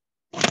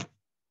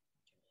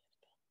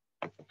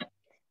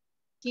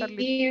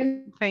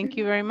 Here. Thank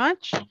you very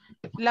much.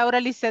 Laura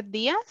Lizeth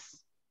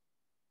Díaz.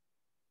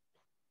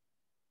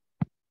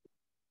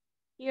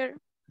 Here.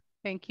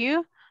 Thank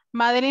you.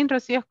 Madeline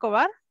Rocío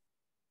Escobar.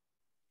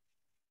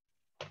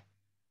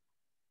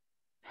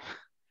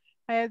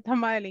 Está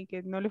Madeline,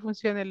 que no le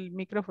funciona el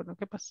micrófono.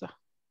 ¿Qué pasó?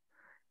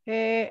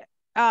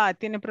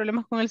 Tiene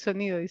problemas con el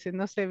sonido, dice,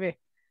 no se ve.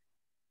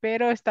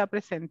 Pero está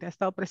presente, ha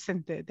estado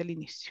presente desde el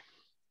inicio.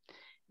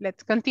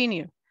 Let's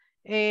continue.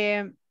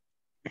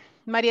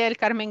 María del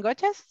Carmen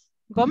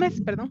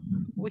Gómez, perdón.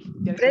 Uy,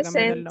 ya le estoy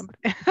cambiando el nombre.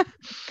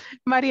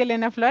 María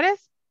Elena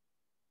Flores.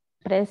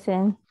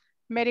 Present.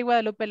 Mary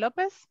Guadalupe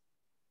López.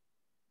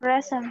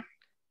 Present.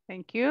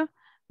 Thank you.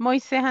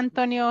 Moisés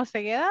Antonio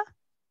Cegueda.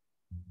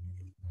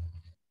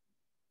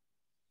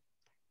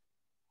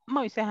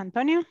 Moisés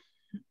Antonio.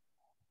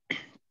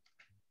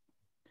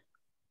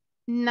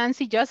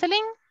 Nancy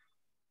Jocelyn.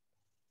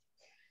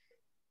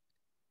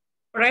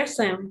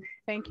 Present.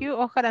 Thank you.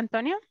 Oscar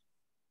Antonio.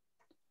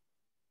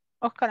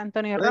 Oscar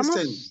Antonio Present.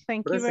 Ramos.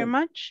 Thank you very Present.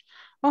 much.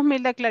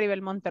 Osmilda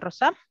Claribel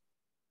Monterrosa.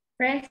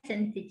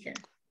 Present, teacher.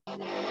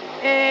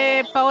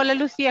 Paola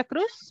Lucía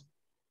Cruz.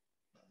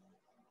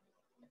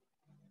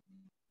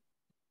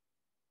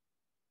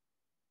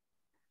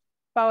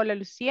 Paola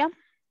Lucía.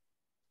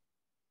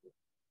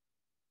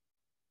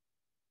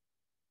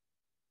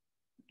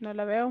 No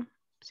la veo.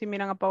 Si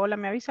miran a Paola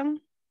me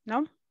avisan.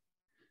 ¿No?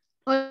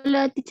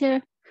 Hola,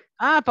 teacher.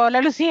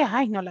 Paola Lucía.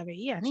 Ay, no la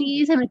veía. Niña.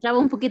 Sí, se me traba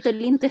un poquito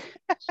el inter.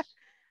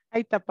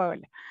 Ahí está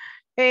Paola.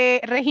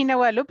 Regina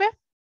Guadalupe.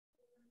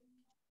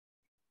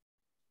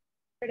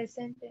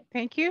 Presente.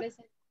 Thank you.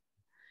 Presente.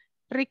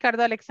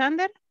 Ricardo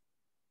Alexander.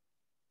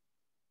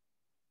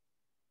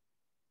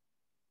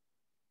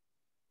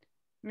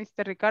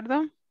 Mr.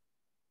 Ricardo.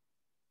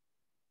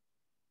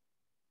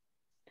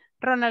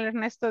 Ronald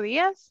Ernesto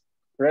Díaz.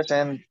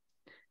 Present.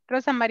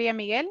 Rosa María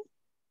Miguel.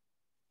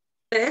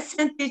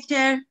 Present,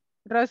 teacher.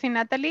 Rosy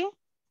Natalie.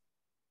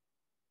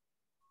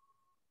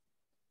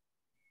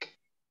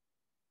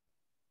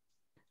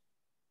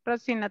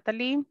 Rosy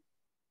Natalie.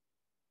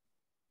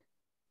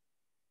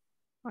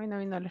 Hoy no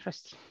vino la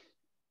Rosy.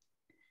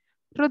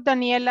 Ruth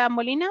Daniela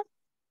Molina.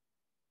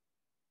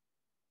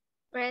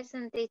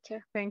 Present,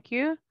 teacher. Thank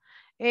you.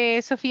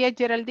 Sofía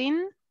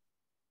Geraldine.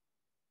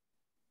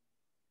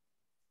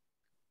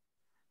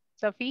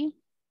 Sophie.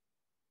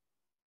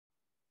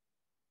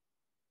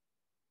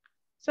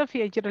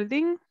 Sofía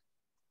Geraldine.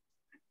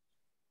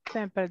 Se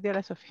me perdió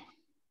la Sofía.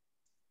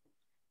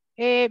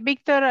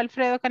 Víctor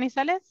Alfredo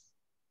Canizales.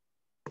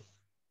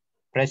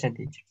 Present,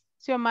 teacher.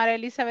 Xiomara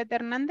Elizabeth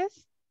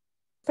Hernández.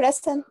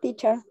 Present,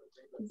 teacher.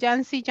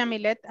 Yancy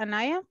Yamilet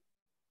Anaya.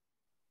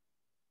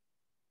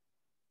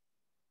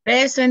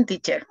 Present,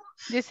 teacher.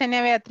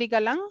 Yesenia Beatriz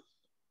Galán.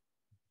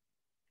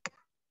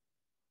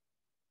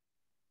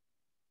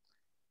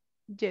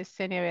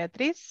 Yesenia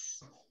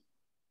Beatriz.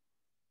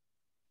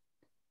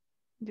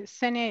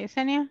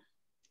 Yesenia.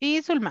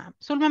 Y Zulma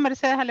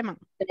Mercedes Alemán.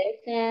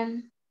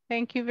 Present.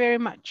 Thank you very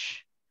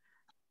much.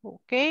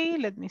 Okay,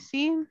 let me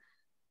see.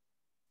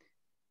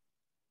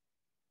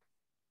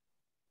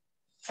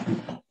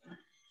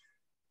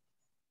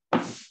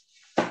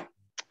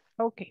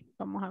 Ok,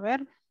 vamos a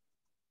ver.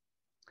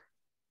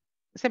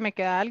 ¿Se me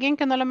queda alguien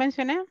que no lo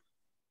mencioné?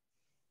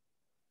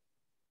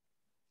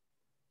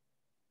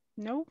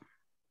 No.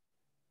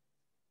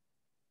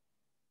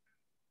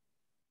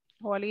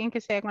 ¿O alguien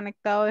que se haya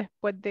conectado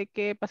después de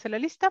que pase la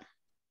lista?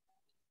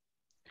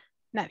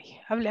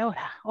 Nadie. Hable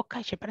ahora o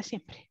calle para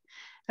siempre.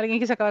 ¿Alguien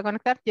que se acaba de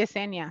conectar?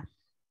 Yesenia.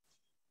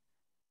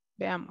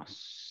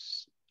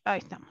 Veamos. Ahí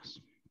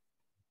estamos.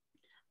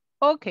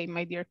 Okay,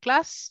 my dear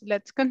class,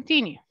 let's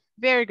continue.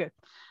 Very good.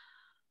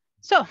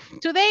 So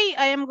today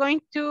I am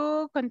going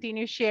to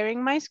continue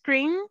sharing my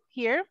screen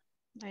here.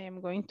 I am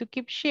going to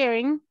keep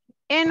sharing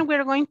and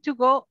we're going to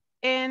go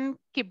and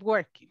keep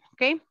working,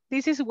 okay?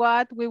 This is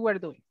what we were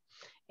doing.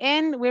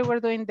 And we were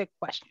doing the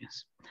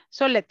questions.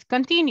 So let's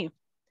continue.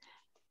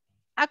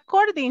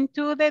 According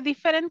to the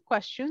different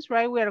questions,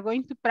 right, we are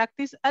going to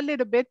practice a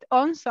little bit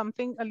on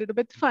something a little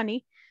bit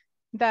funny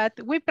that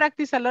we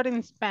practice a lot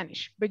in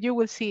Spanish, but you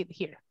will see it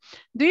here.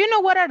 Do you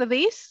know what are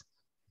these?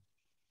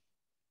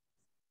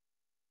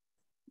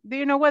 Do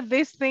you know what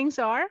these things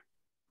are?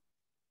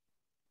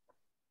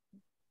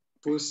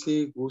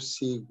 Pussy,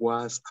 goosey,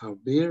 was a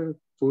beer.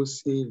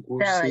 Pussy,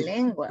 goosey,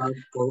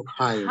 apple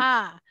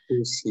high.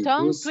 Pussy,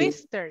 Tongue goosey,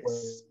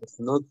 twisters. was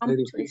not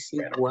very pussy,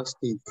 was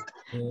it?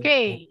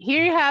 Okay,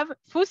 here you have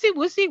Fussy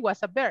Wussy was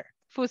a bear.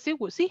 Fussy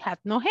Wussy had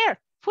no hair.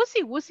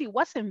 Fussy Wussy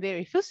wasn't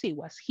very fussy,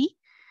 was he?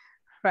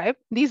 Right?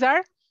 These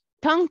are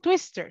tongue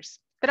twisters,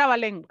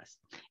 trabalenguas.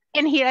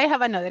 And here I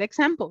have another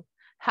example.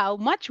 How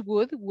much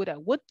wood would a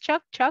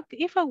woodchuck chuck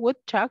if a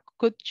woodchuck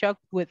could chuck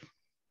wood?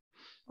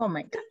 Oh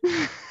my God.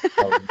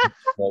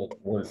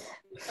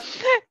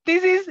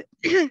 This is,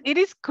 it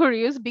is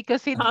curious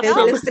because it El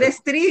helps. estrés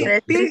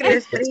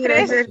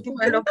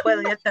lo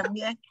puedo yo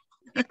también.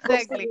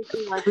 Exactly.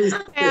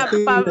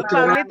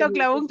 Pablito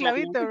clavó un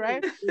clavito,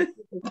 right?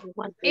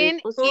 And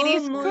it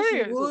is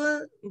curious.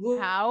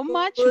 How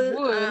much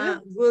wood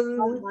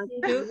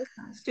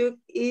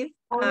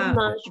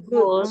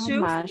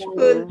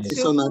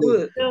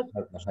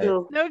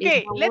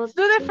Okay, let's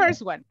do the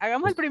first one.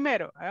 Hagamos el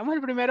primero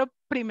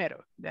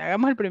primero.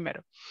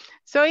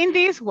 So in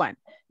this one,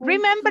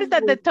 remember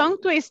that the tongue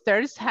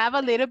twisters have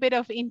a little bit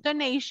of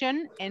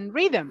intonation and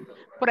rhythm.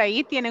 Por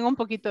ahí tienen un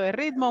poquito de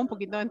ritmo, un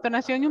poquito de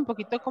entonación y un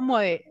poquito como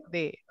de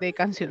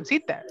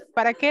cancioncita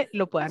para que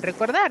lo puedan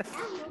recordar.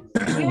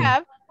 We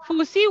have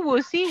Fussy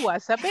Wussy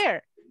was a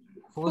bear.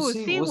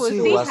 Fussy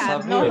Wussy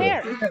has no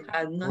hair.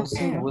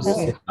 Fussy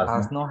Wussy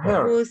has no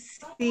hair.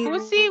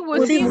 Fussy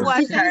Wussy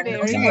wasn't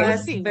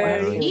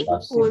very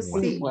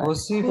fussy.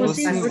 Fussy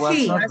Wussy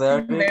was not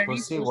very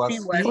fussy. Was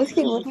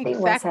Fussy Wussy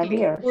was a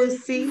bear.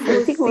 Fussy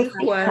Wussy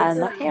had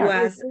no hair.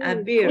 was a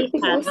bear.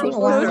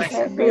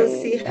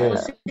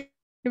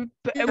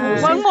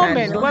 One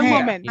moment.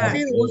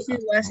 Fussy Wussy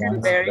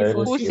wasn't very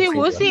Fussy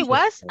Wussy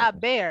was a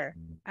bear.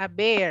 A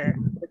bear.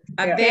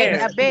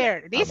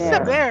 This is a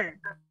bear.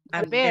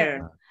 A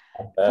bear.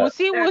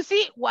 Fussy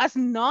Wussy was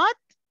not,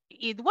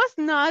 it was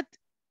not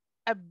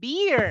a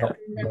beer.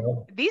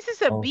 This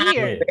is a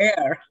beer.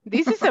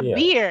 This is a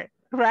beer,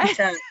 right?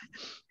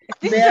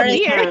 This is a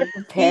beer.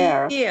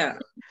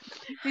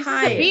 This is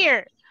a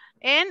beer.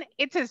 And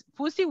it says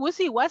Fussy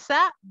Wussy was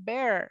a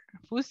bear.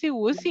 Fussy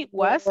Wussy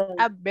was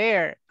a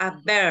bear. A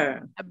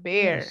bear. A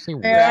bear.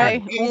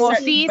 Right? Un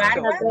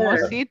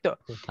osito.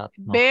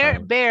 Bear,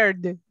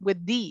 bird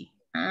with D.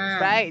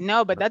 Right?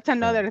 No, but that's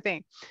another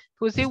thing.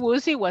 Fussy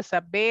Wussy was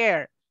a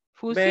bear.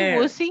 Fussy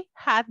Wussy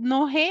had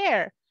no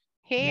hair.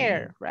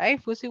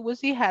 Right? Fussy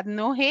Wussy had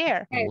no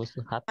hair.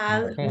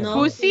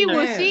 Fussy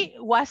Wussy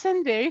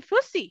wasn't very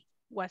fussy.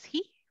 Was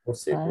he?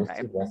 Fussy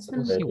wasn't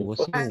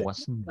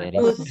very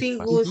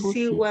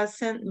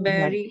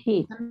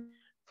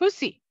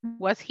fussy.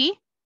 Was he?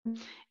 And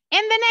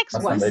the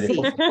next one.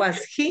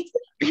 Was he?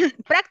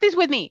 Practice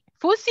with me.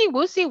 Fussy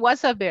Wussy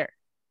was a bear.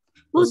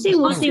 Fussy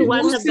Wussy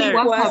was a bear.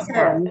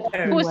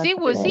 Fussy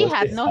Wussy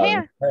had no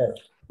hair.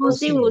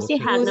 Fussy Wussy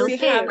had no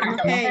hair.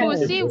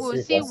 Fussy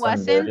Wussy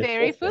wasn't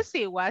very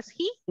fussy, was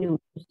he?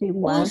 Fussy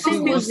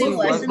Wussy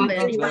wasn't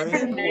very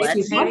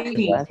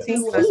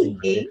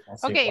fussy.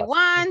 Okay,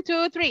 1,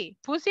 2, 3.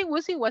 Fussy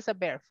Wussy was a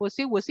bear.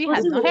 Fussy Wussy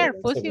had no hair.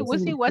 Fussy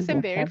Wussy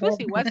wasn't very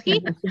fussy, was he?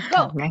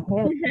 Go.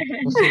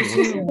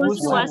 Fussy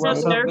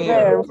was a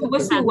bear.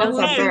 Fussy was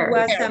a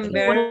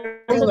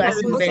bear.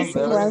 Fussy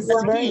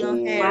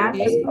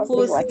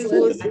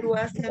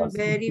wasn't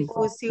very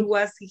fussy,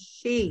 was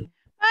he?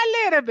 A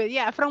little bit,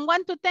 yeah. From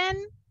 1 to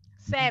 10,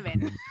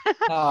 7.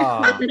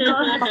 From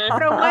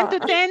 1 to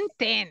 10,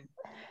 10.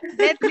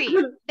 Let's see.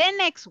 The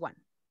next one.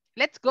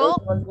 Let's go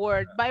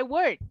word by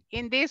word.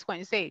 In this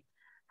one, say,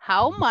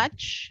 how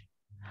much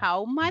wood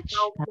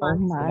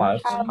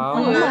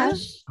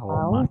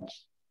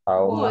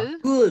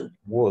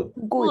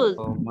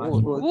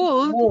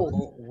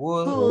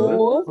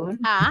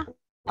a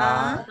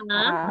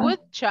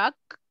woodchuck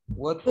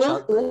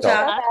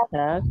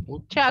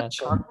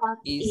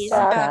if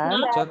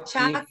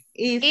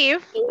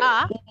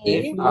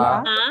a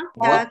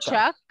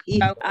woodchuck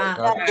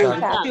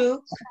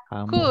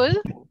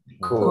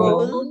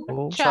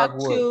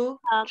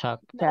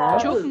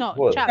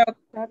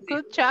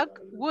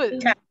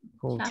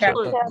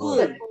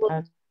could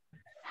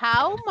chuck wood.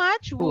 How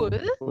much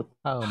wood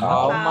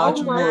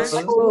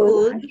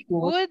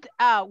would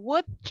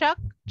a woodchuck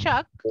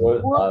chuck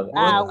if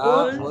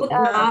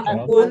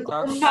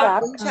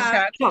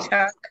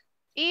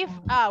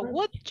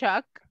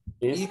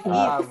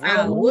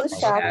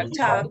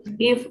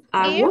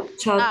a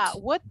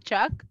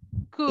woodchuck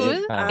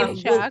could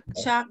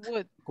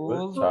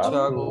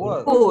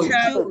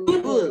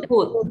chuck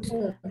wood?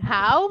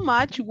 How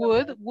much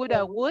wood would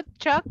a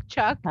woodchuck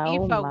chuck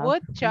if a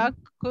woodchuck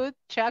could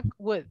chuck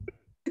wood?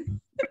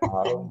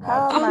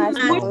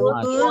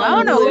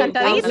 Vámonos,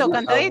 cantadito.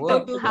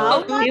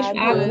 How much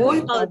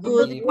wood?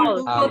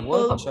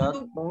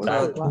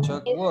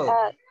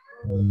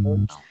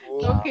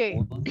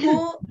 Okay.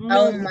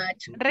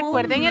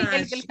 Recuerden el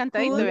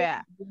cantadito,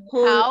 vea.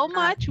 How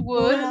much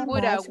wood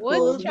would a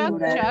woodchuck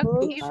chuck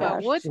if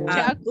a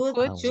woodchuck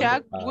could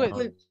chuck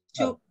wood?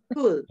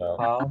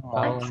 How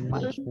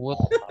much wood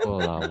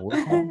for a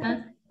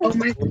woodchuck?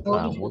 Okay,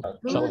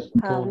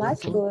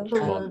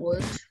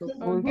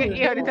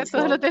 y ahorita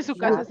todos los de su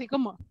casa así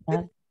como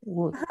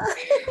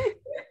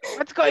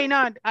what's going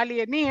on,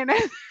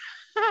 alienígenas?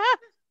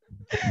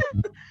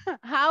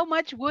 How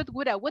much wood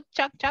would a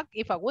woodchuck chuck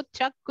if a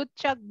woodchuck could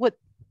chuck wood?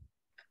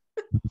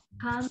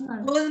 How much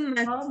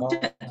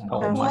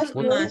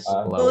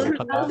wood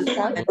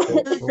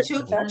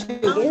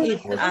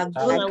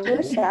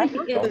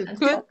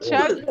could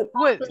chuck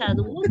wood?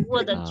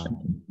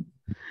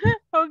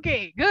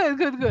 Okay, good,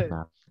 good, good.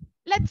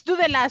 Let's do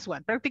the last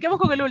one. Practiquemos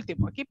con el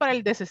último, aquí para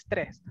el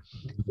desestrés.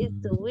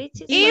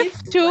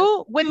 If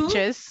two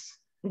witches,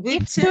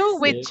 if two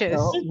witches,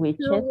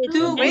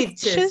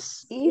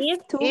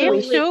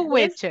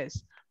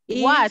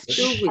 what,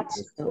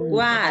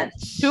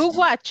 two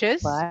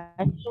watches,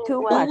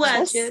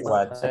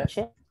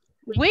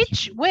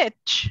 which would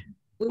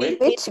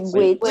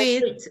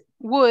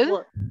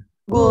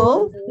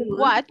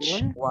watch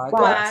which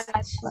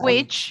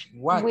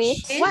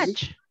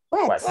watch.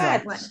 If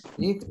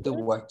the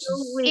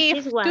watches.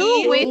 If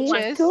two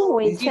witches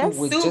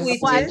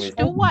watch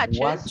two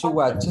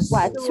watches,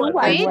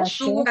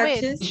 which would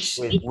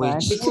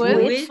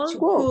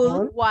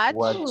watch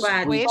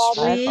which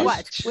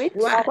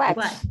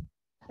watch.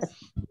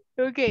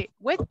 Okay,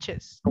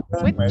 witches.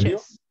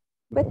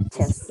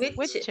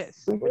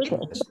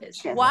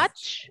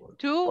 Watch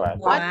two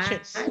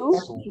watches.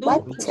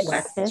 Which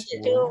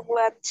would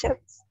watch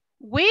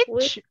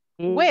which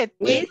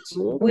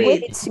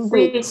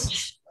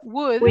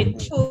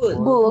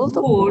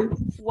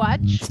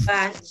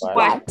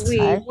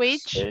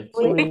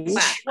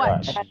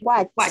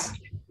watch.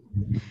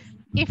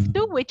 If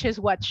two witches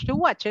watch two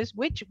watches,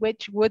 which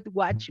witch would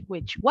watch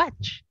which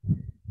watch?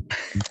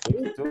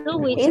 If two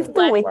witches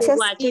watch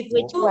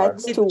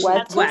two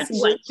watches,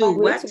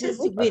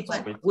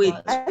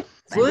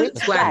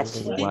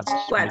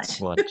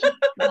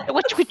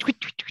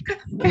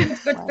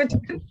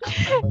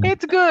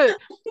 It's good.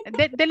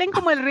 Denle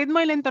como el ritmo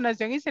y la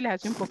entonación y se les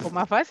hace un poco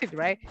más fácil,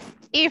 right?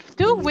 If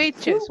two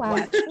witches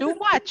watch two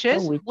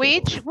watches,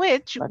 which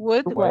witch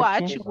would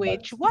watch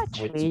which watch?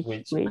 If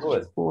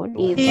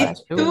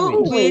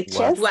two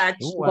witches watch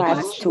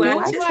two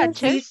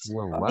watches,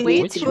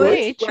 which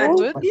witch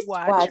would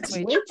watch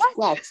which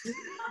watch?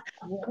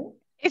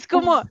 Es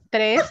como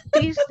tres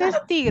tristes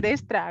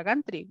tigres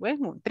tragan trigo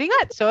en un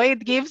trigal. So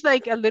it gives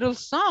like a little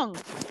song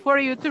for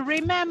you to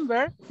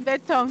remember the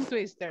tongue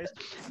twisters.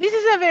 This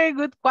is a very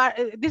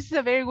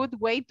good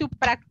way to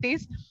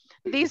practice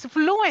this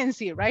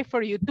fluency, right?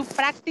 For you to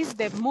practice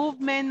the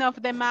movement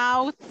of the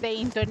mouth, the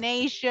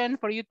intonation,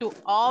 for you to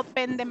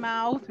open the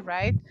mouth,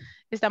 right?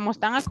 Estamos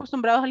tan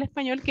acostumbrados al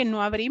español que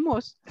no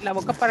abrimos la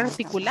boca para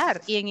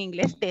articular, y en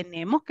inglés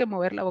tenemos que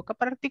mover la boca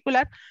para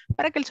articular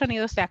para que el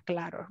sonido sea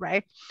claro,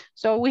 right?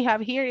 So we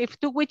have here, if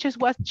two witches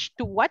watch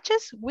two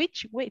watches,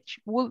 which witch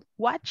will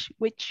watch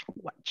which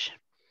watch?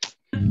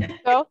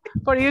 So,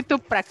 for you to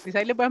practice.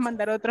 Ahí le puedes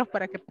mandar otros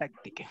para que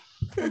practique.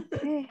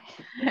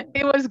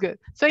 It was good.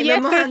 So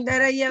vamos a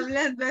andar ahí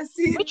hablando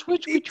así.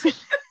 Which.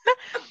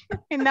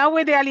 And now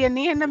with the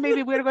alienígena,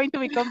 maybe we're going to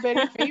become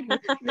very famous.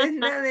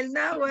 Del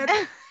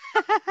náhuatl.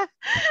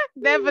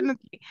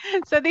 Definitely.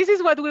 So this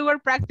is what we were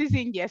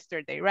practicing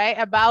yesterday, right?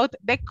 About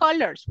the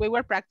colors. We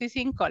were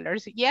practicing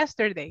colors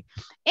yesterday.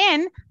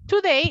 And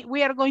today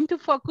we are going to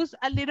focus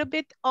a little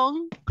bit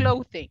on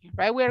clothing,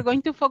 right? We are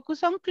going to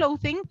focus on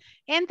clothing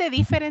and the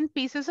different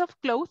pieces of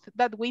clothes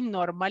that we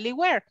normally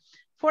wear.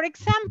 For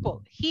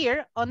example,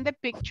 here on the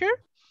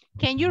picture,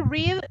 can you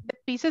read the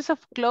pieces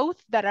of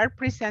clothes that are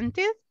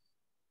presented?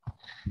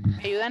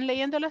 ¿Me ayudan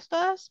leyéndolas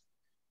todas?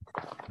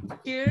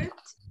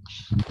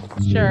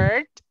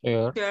 Shirt,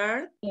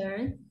 tie,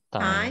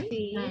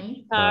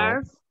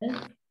 scarf,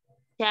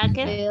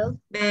 jacket,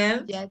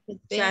 belt, jacket,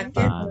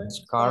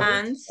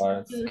 pants,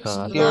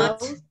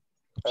 gloves,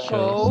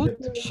 coat,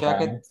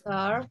 jacket,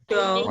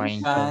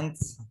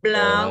 pants,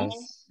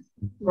 blouse,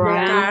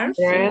 scarf,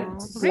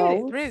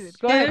 read it.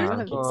 Go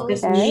ahead.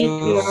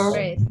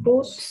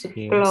 boots,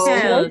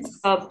 clothes,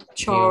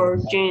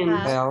 charging,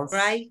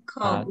 right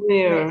coat,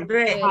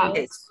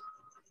 dress,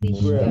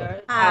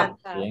 hat,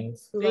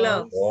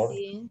 gloves,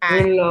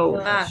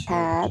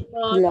 hat,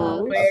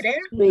 gloves,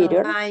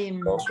 sweater,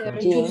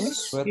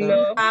 jeans,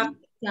 cap,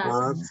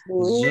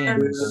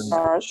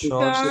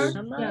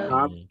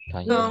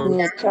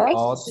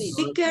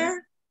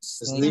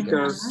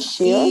 Sneakers,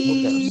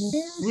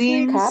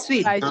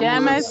 swimsuit,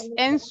 Pajamas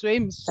and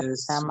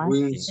swimsuits.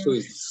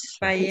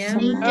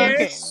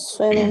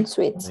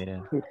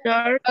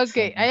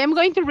 Okay, I am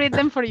going to read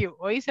them for you.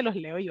 Hoy se los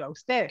leo yo a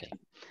ustedes.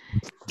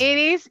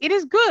 It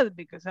is good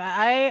because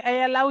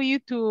I allow you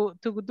to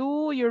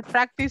do your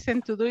practice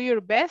and to do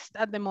your best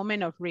at the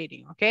moment of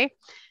reading, okay?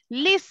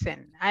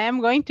 Listen, I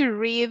am going to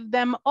read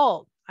them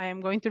all.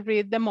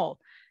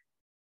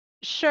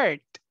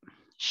 Shirt.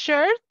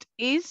 Shirt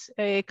is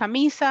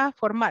camisa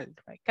formal,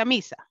 right?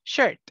 Camisa,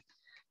 shirt.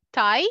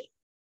 Tie,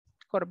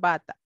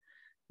 corbata.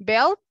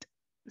 Belt,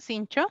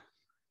 cincho.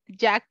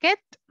 Jacket,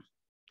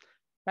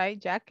 right?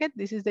 Jacket,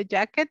 this is the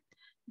jacket.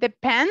 The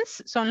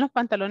pants son los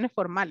pantalones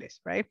formales,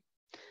 right?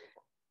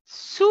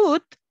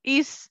 Suit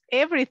is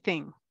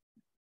everything.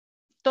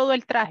 Todo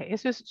el traje,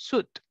 eso es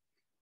suit.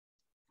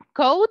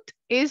 Coat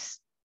is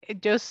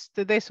just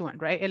this one,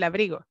 right? El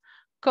abrigo.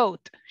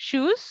 Coat,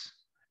 shoes,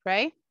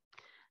 right?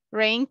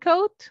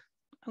 Raincoat,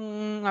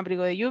 un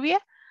abrigo de lluvia.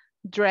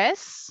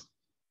 Dress.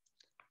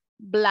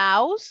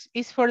 Blouse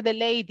is for the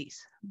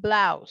ladies.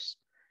 Blouse.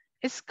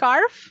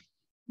 Scarf,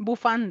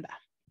 bufanda.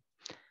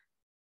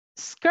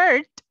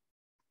 Skirt,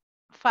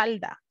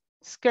 falda.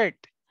 Skirt.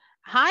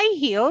 High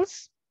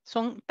heels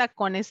son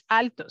tacones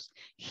altos.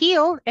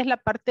 Heel es la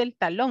parte del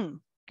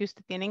talón que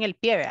usted tiene en el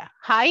pie, ¿verdad?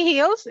 High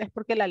heels es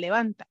porque la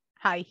levanta.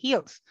 High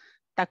heels,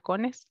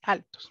 tacones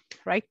altos,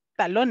 right?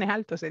 Talones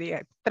altos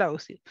sería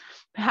traducido.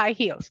 High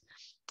heels.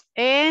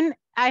 And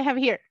I have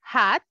here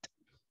hat,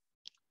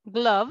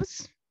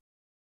 gloves,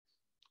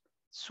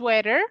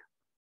 sweater,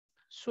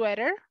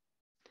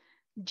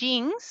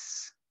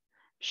 jeans,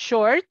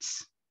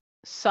 shorts,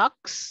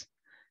 socks,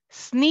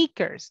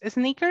 sneakers.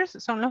 Sneakers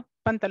son los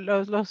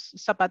pantalones, los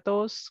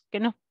zapatos que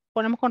nos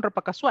ponemos con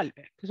ropa casual,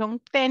 que son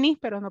tenis,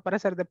 pero no para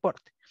hacer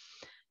deporte.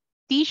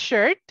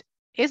 T-shirt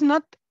is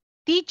not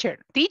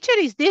teacher. Teacher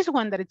is this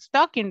one that it's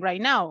talking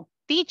right now.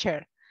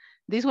 Teacher.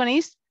 This one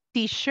is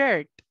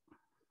t-shirt.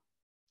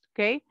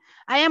 Okay.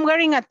 I am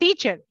wearing a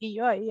teacher.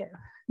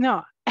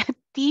 No, a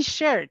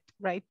t-shirt,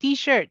 right?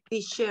 T-shirt.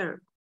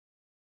 T-shirt.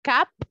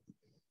 Cap,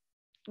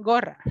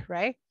 gorra,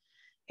 right?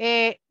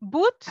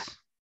 Boots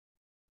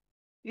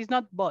is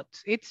not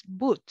bots, it's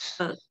boots.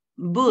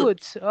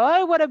 Boots.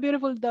 Oh, what a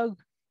beautiful dog.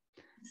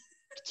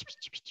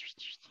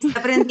 Está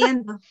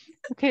aprendiendo.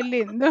 Qué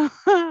lindo.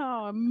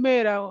 Oh,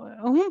 mira,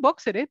 un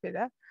boxer,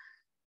 ¿verdad?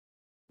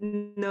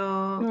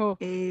 No,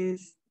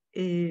 es...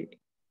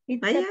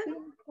 vaya.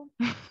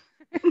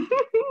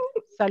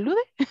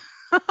 Salude.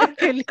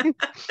 Qué lindo.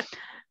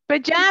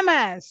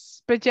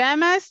 Pajamas.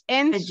 Pajamas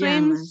and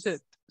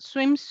swimsuit.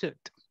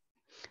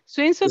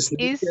 Swimsuit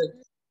is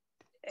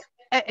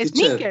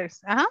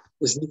sneakers. Ajá.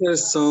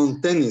 Sneakers son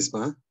tenis,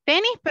 ¿va?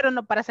 Tenis, pero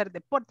no para hacer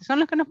deporte. Son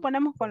los que nos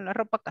ponemos con la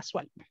ropa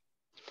casual.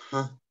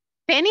 Ajá.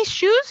 Tennis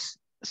shoes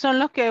son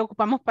los que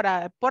ocupamos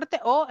para deporte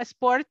o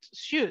sports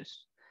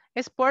shoes.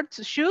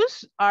 Sports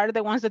shoes are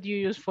the ones that you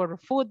use for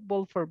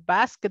football, for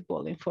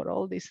basketball, and for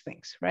all these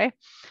things, right?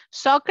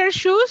 Soccer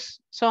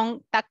shoes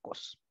son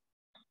tacos.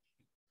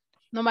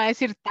 No me va a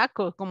decir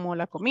tacos como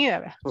la comida,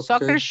 ¿verdad? Okay.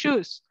 Soccer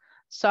shoes.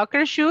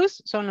 Soccer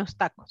shoes son los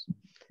tacos.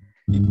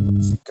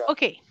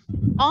 Okay.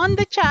 On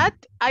the chat,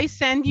 I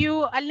send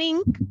you a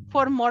link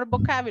for more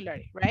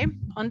vocabulary, right?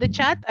 On the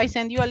chat, I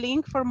send you a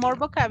link for more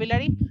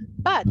vocabulary.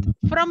 But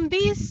from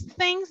these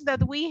things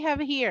that we have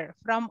here,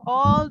 from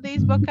all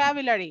this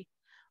vocabulary,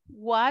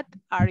 what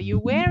are you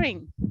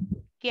wearing?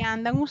 ¿Qué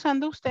andan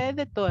usando ustedes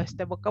de todo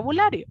este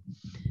vocabulario?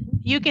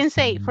 You can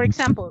say, for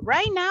example,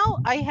 right now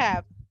I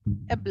have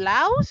a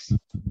blouse,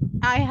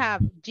 I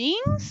have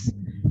jeans,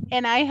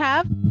 and I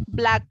have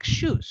black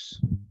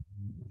shoes.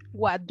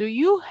 What do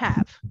you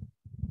have?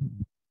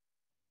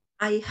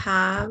 I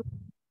have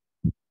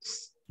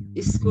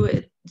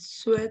sweater.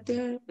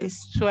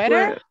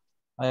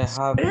 I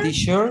have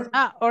t-shirt.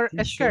 Or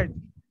a skirt.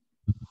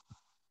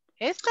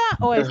 ¿Esta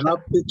o esta? I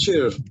have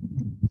t-shirt.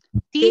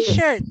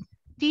 T-shirt.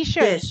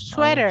 T-shirt.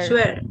 Sweater.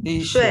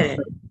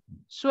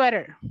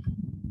 Sweater.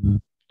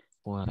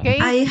 Okay.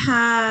 I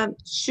have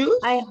shoes.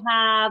 I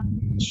have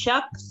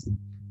socks.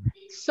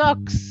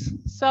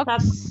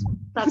 Socks.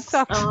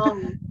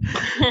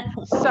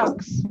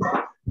 Socks.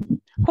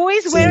 Who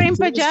is wearing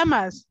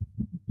pajamas?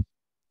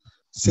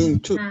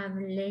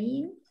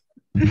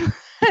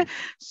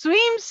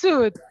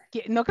 Swimsuit.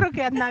 No creo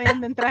que nadie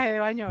ande en traje de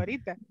baño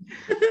ahorita.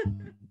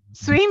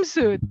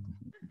 Swimsuit.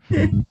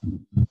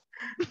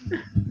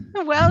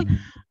 Well,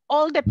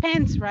 all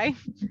depends, right?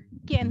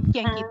 ¿Quién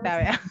quita,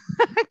 vea?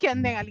 Que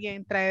ande alguien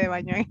en traje de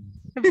baño ahí.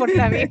 Por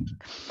la vida.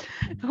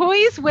 Who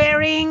is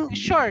wearing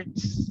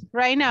shorts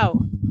right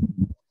now?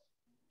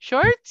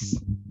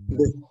 Shorts?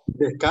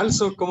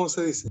 Descalzo, ¿cómo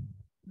se dice?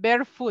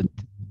 Barefoot.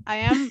 I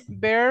am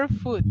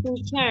barefoot.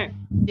 Teacher.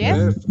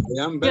 Yes. I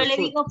am barefoot. Yo le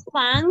digo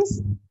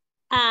pants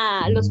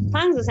a los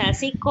pants, o sea,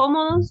 así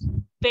cómodos,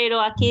 pero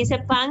aquí dice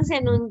pants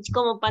en un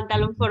como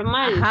pantalón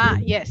formal. Ajá,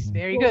 yes,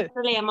 very good.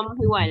 Nosotros le llamamos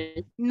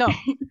igual. No,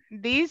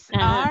 these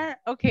are,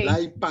 okay.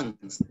 Light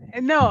pants.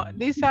 No,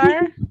 these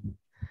are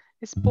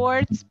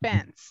sports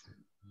pants.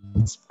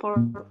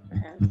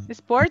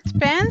 Sports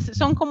pants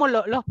son como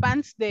los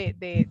pants de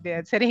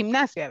hacer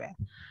gimnasia, ¿verdad?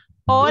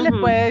 O les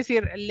puede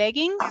decir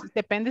leggings,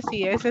 depende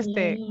si es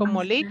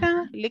como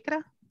licra.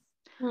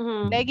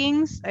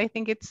 Leggings, I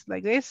think it's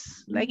like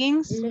this,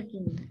 leggings.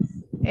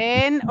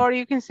 And, or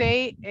you can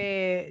say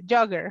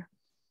jogger.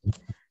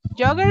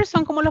 Joggers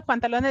son como los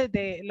pantalones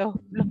los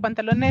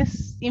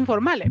pantalones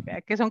informales,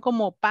 ¿verdad? Que son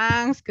como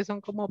pants, que son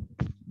como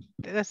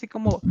así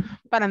como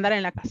para andar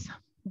en la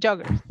casa.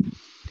 Joggers.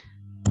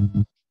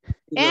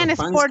 And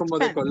sports como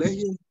pants. De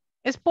colegio.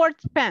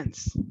 Sports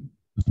pants.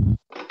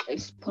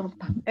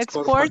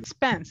 Sports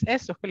pants.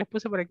 Esos que les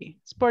puse por aquí.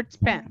 Sports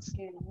pants.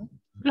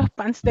 Los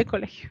pants de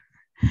colegio.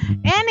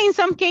 And in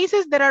some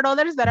cases, there are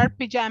others that are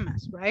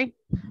pajamas, right?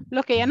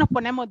 Los que ya nos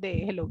ponemos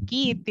de Hello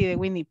Kitty, de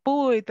Winnie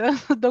Pooh y todo,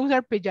 those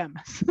are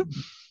pajamas.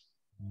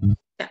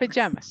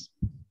 Pajamas.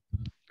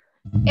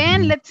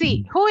 And let's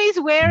see, who is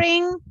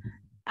wearing,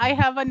 I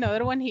have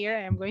another one here,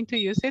 I am going to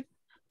use it.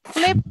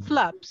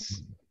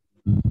 Flip-flops.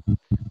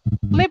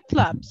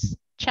 Flip-flops.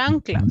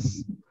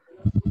 Chanclas.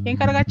 ¿Quién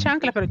carga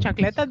chanclas? Pero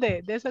chancletas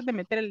de esas de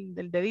meter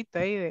el dedito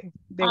ahí de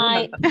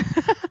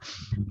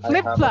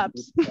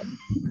Flip-flops.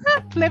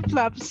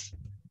 Flip-flops.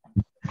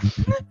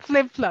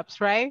 Flip-flops,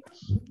 right?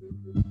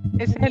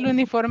 Ese es el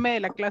uniforme de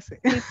la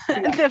clase.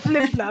 De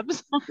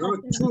flip-flops. No,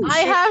 I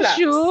have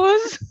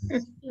shoes.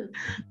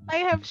 I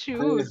have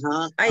shoes.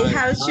 I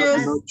have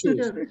shoes. No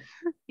shoes.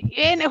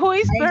 And who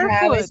is I have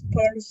barefoot?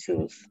 sport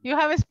shoes. You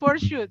have sport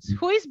shoes.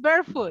 Who is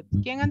barefoot?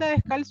 ¿Quién anda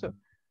descalzo?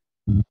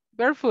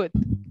 Barefoot.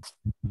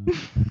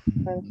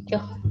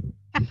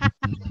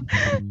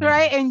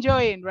 Right,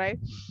 enjoying, right?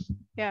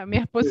 Yeah, mi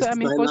esposo. Está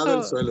helado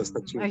el suelo,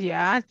 está chido.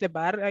 Ya, ahí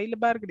le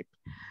va a dar grip.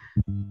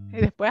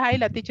 Y después ahí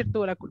la teacher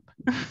tuvo la culpa.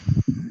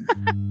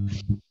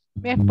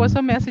 Mi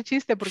esposo me hace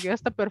chiste porque yo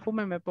hasta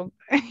perfume me pongo.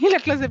 Y la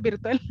clase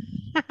virtual.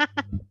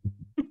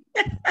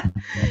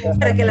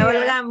 Para que la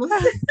valgamos.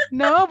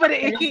 No, pero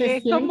es que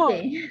es como,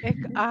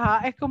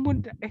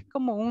 es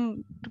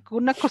como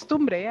una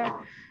costumbre, ya.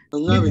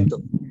 Un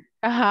hábito.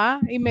 Ajá,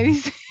 y me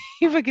dice,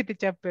 ¿y por qué te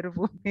echas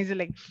perfume? Y dice,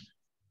 like,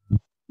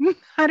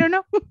 I don't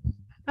know.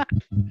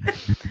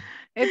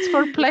 It's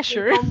for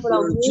pleasure. It's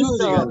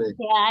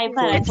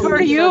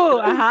for you.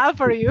 Ajá,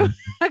 for you.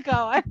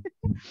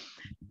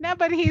 No,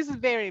 but he's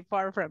very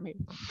far from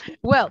him.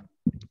 Well,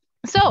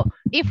 so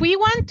if we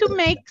want to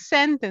make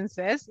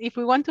sentences,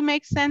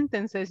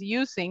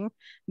 using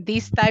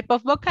this type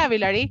of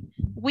vocabulary,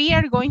 we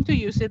are going to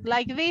use it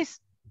like this.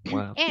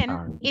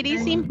 And it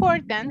is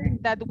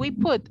important that we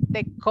put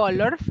the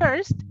color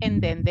first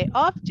and then the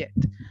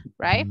object,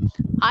 right?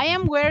 I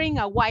am wearing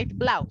a white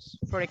blouse,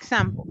 for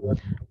example.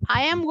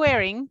 I am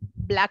wearing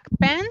black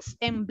pants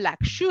and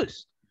black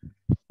shoes.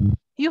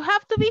 You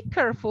have to be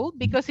careful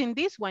because in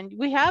this one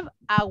we have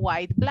a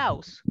white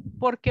blouse.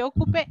 ¿Por qué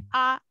ocupe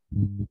a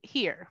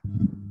here?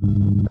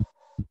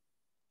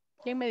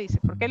 ¿Quién me dice?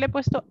 ¿Por qué le he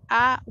puesto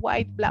a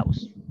white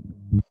blouse?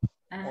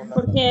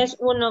 Porque es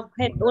un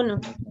objeto,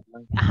 uno.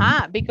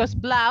 Ajá, because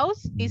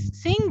blouse is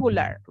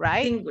singular,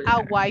 right? Singular.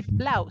 A white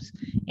blouse.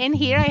 And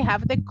here I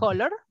have the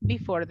color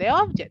before the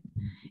object.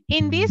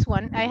 In this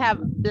one, I have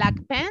black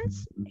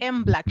pants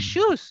and black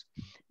shoes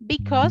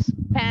because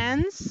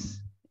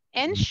pants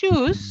and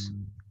shoes,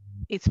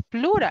 it's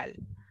plural.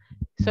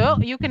 So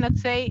you cannot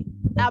say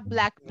a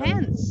black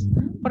pants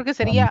porque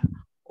sería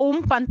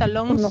un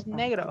pantalón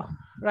negro,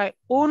 right?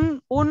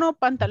 Uno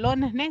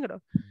pantalones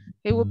negro.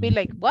 It would be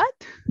like,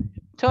 what?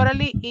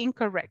 Totally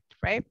incorrect,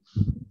 right?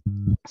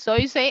 So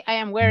you say, I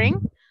am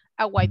wearing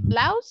a white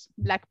blouse,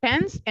 black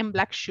pants, and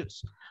black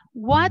shoes.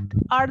 What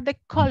are the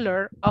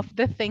color of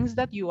the things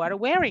that you are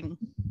wearing?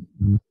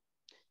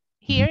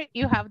 Here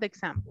you have the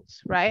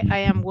examples, right? I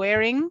am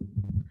wearing,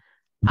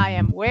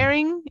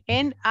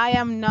 and I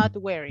am not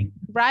wearing.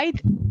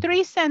 Write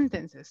 3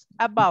 sentences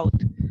about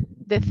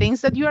the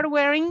things that you are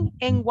wearing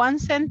and 1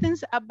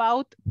 sentence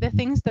about the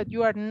things that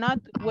you are not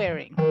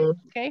wearing.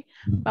 Okay?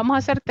 Vamos a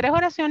hacer 3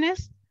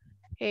 oraciones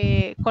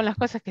con las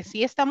cosas que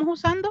sí estamos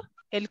usando,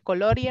 el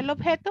color y el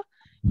objeto,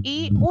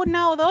 y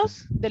 1 o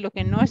 2 de lo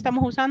que no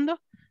estamos usando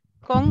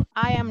con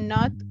I am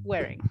not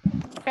wearing.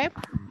 Okay?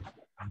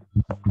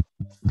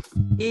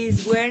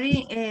 Is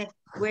wearing,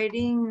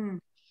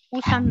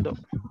 usando.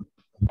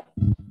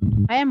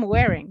 I am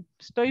wearing,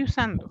 estoy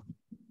usando.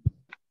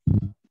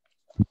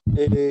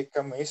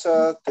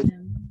 Camisa.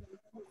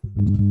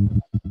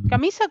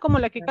 Camisa como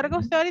la que carga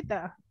usted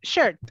ahorita.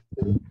 Shirt.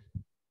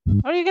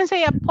 Or you can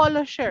say a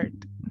polo shirt.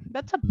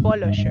 That's a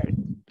polo shirt.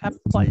 A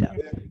polo.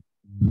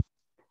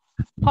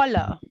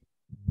 Polo.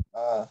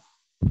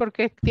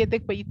 Porque tiene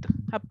cuellito.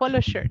 A polo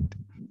shirt.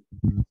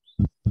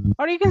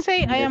 Or you can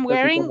say I am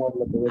wearing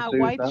a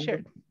white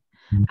shirt.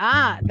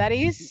 Ah, that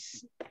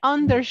is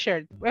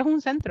undershirt. Es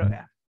un centro,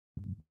 ¿verdad?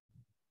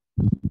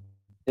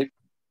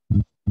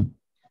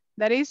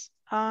 That is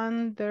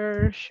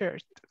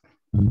undershirt.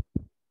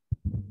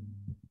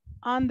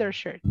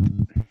 Undershirt.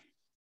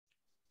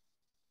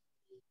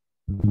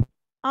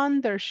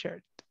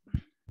 Undershirt.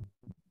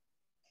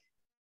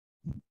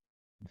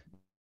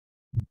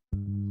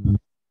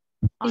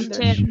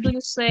 Teacher, do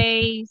you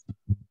say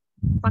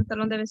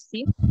pantalón de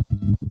vestir?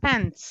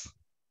 Pants.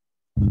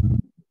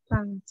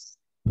 Pants.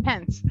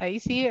 Pants. Ahí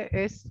sí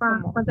es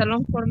como...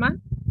 ¿Pantalón formal?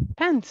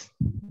 Pants.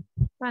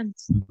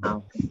 Pants. Ah,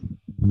 okay.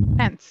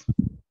 Pants.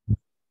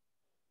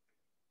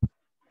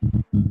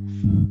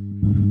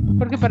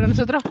 Porque para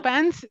nosotros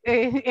pants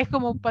es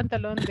como un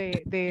pantalón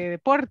de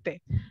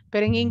deporte,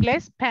 pero en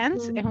inglés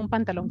pants es un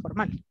pantalón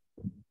formal.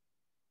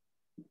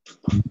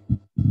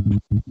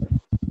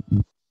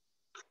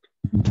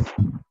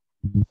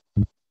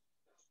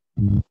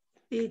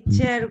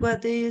 Teacher, what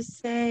do you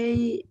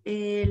say?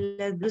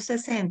 Las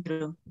blusas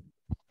centro.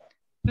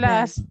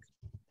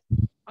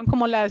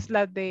 Como las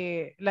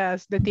de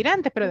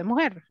tirantes, pero de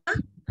mujer.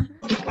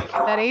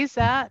 That is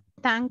a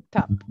tank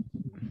top.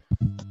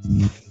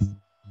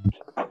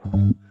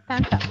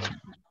 Tank top.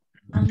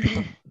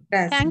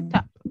 Tank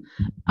top.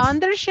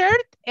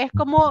 Undershirt es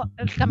como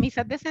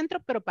camisas de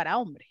centro, pero para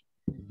hombre.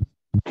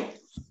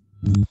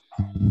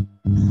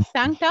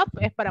 Tank top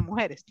es para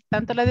mujeres,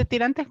 tanto las de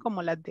tirantes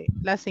como las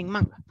sin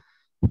manga.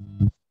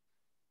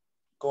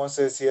 ¿Cómo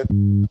se decía?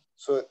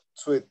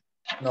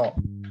 No.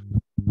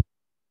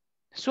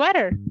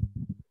 Sweater.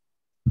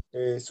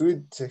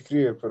 Sweet se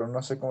escribe, pero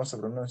no sé cómo se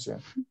pronuncia.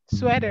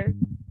 Sweater.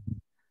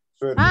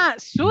 Suéter. Ah,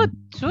 suit.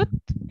 Suit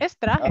es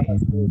traje. Ah,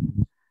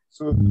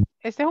 suit.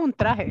 Este es un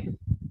traje.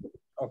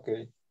 Ok.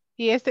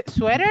 Y este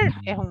suéter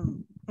es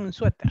un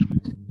suéter.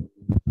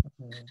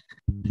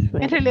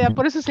 En realidad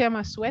por eso se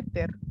llama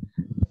suéter.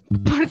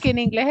 Porque en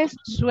inglés es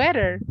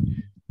sweater.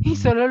 Y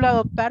solo lo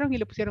adoptaron y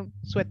le pusieron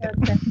suéter.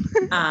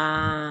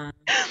 Ah.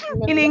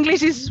 En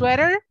inglés es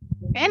sweater.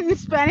 En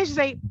Spanish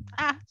say,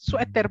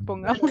 suéter,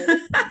 pongamos.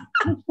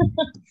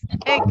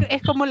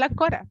 Es como la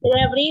cora.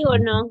 El abrigo,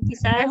 ¿no?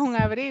 Quizás. Es un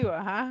abrigo,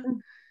 ajá.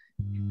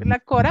 La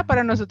cora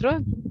para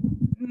nosotros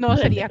no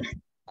sería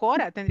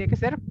cora, tendría que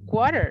ser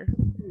quarter.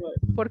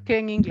 Porque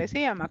en inglés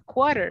se llama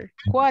quarter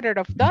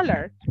of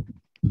dollar.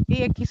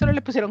 Y aquí solo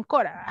le pusieron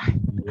cora.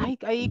 Ay,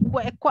 ahí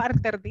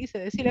quarter dice,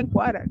 decirle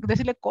cora.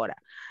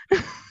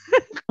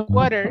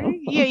 Quarter.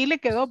 Y ahí le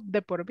quedó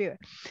de por vida.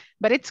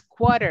 But it's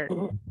quarter.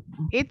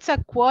 It's a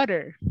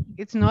quarter.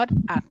 It's not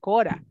a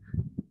cora.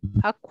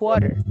 A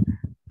quarter.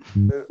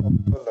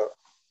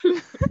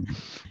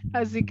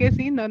 Así que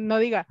sí, no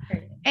diga,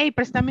 hey,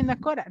 préstame una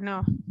cora.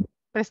 No,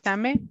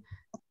 préstame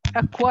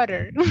a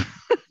quarter.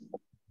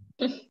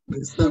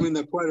 Préstame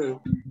una quarter.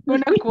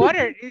 Una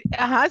quarter.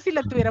 Ajá, si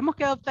la tuviéramos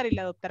que adoptar y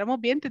la adoptáramos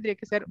bien, tendría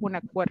que ser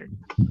una quarter.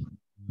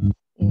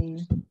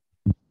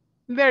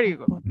 There you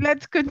go.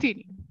 Let's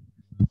continue.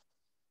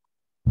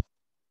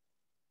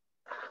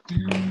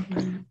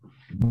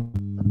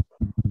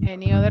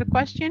 Any other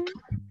question?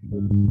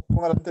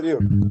 Como el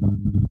anterior.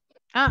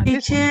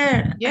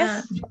 Teacher.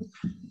 Yes.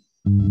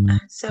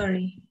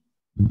 Sorry.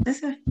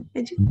 That's all.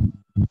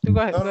 Go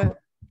ahead. Go ahead.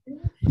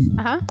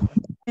 Ajá.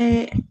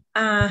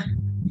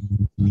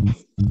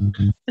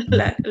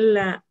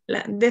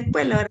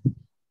 Después la.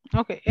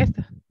 Ok,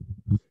 esta.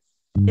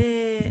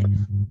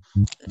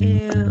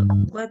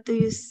 What do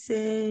you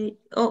say?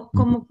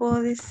 ¿Cómo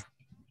puedo decir?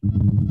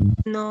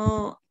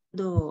 No,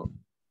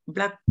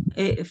 black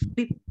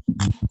flip-flops.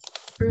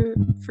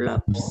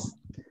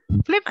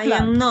 Flip-flops.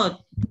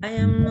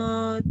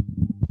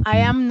 I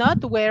am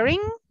not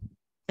wearing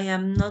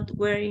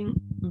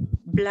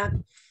black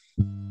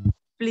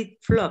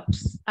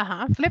flip-flops.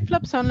 Ajá,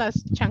 flip-flops son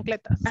las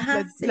chancletas,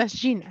 las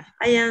jeans.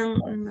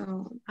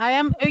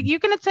 You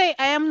cannot say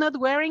I am not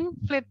wearing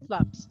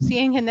flip-flops. Si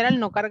en general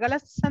no carga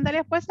las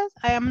sandalias puestas,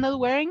 I am not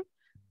wearing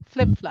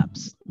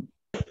flip-flops.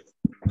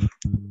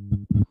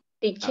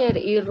 Teacher,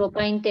 ¿y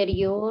ropa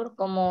interior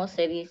cómo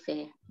se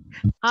dice?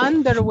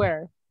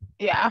 Underwear.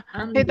 Yeah,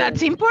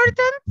 that's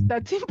important.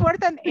 That's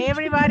important.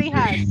 Everybody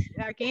has.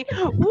 Aquí,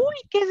 uy,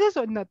 ¿qué es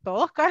eso? No,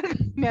 todos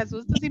cargan. Me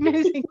asusto si me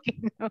dicen que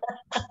no.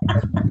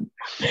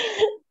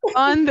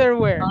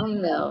 Underwear. Oh,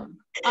 no.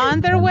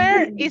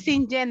 Underwear is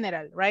in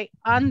general, right?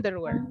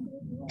 Underwear.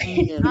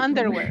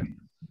 Underwear.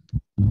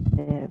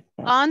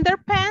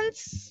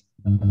 Underpants.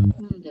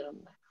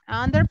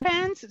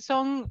 Underpants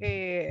son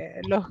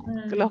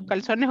los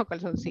calzones o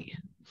calzoncillos.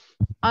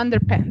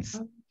 Underpants.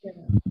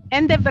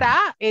 And the bra,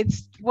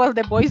 well,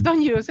 the boys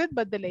don't use it,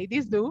 but the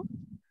ladies do.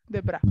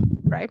 The bra,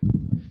 right?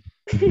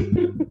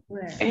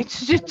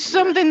 It's just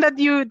something that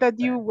you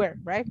wear,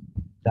 right?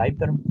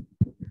 Diaper.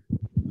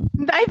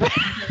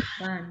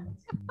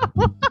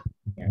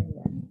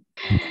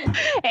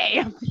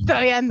 Hey,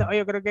 todavía no,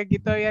 yo creo que aquí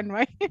todavía no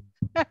hay.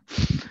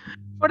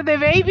 For the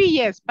baby,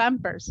 yes,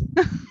 Pampers.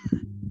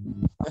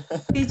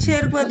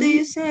 Teacher, what do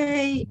you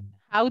say?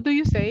 How do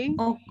you say?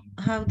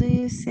 How do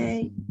you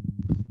say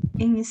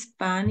in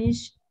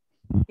Spanish?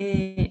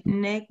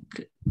 Necklace.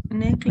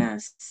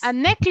 A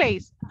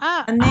necklace.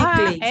 A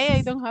necklace. Hey,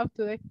 I don't have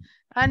today.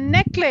 A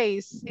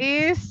necklace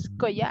is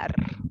collar.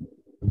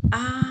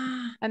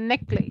 A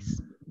necklace.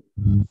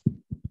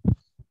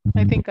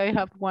 I think I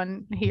have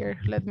one here.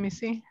 Let me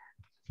see.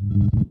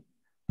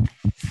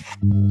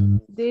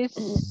 This.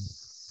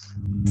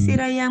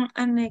 I am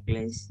a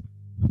necklace.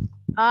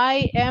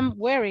 I am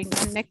wearing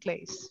a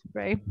necklace,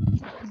 right?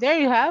 There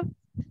you have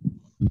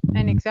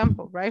an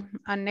example, right?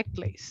 A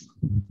necklace.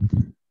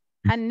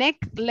 A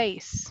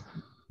necklace.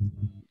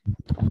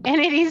 And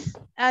it is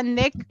a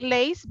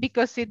necklace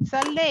because it's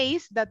a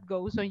lace that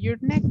goes on your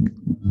neck.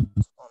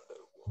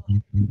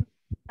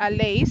 A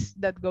lace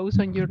that goes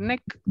on your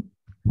neck.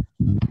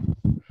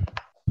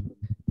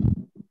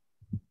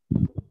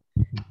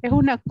 Es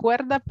una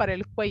cuerda para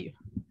el cuello.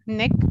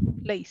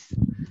 Necklace.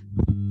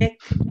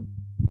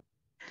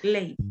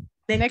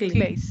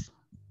 Necklace.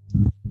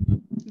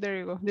 There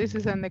you go. This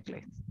is a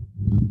necklace.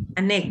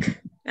 A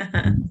neck.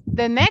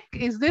 The neck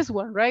is this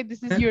one, right?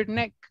 This is your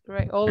neck,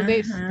 right? All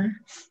this.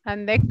 A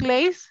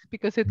necklace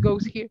because it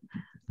goes here.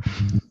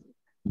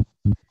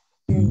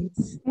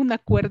 Yes. Una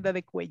cuerda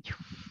de cuello.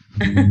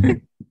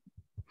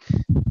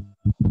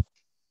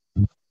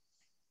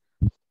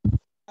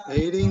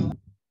 Eating.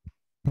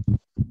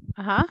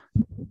 Ajá.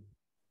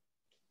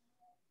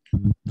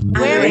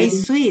 Very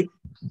sweet.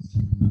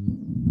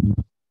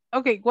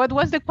 Okay, what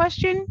was the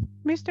question,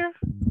 mister?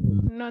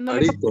 No.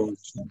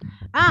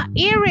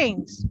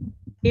 Earrings.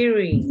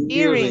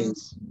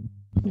 Earrings.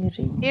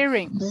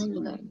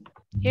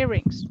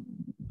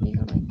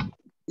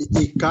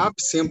 ¿Y cap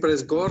siempre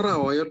es gorra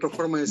o hay otra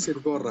forma de decir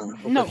gorra?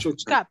 No,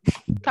 cachucha? cap.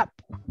 Cap.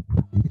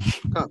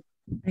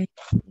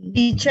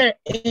 Teacher,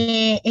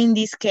 in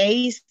this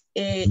case,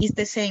 it's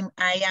the same.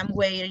 I am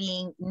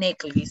wearing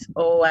necklace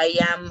or I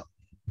am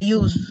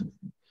use.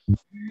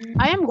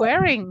 I am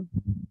wearing.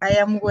 I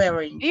am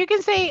wearing. You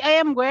can say I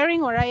am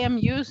wearing or I am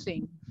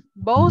using.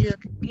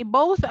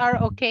 Both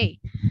are okay.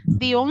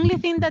 The only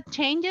thing that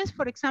changes,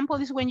 for example,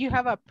 is when you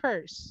have a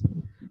purse.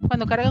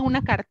 Cuando cargan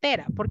una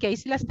cartera, porque ahí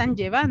sí la están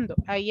llevando.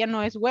 Ahí ya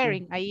no es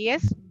wearing, ahí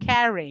es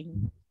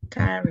carrying.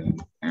 Carrying.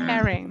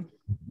 Carrying.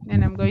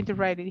 And I'm going to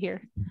write it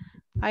here.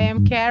 I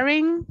am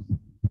carrying,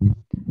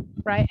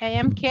 right? I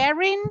am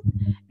carrying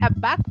a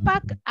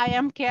backpack. I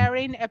am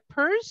carrying a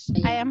purse.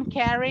 I am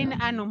carrying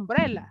an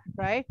umbrella,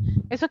 right?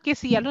 Eso que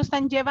si ya lo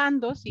están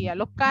llevando, si ya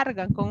lo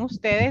cargan con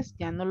ustedes,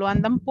 ya no lo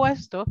andan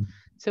puesto,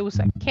 se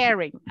usa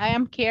carrying. I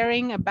am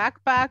carrying a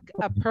backpack,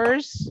 a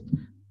purse,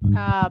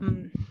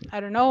 I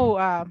don't know,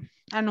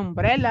 an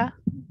umbrella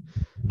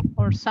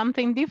or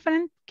something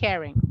different,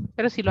 carrying.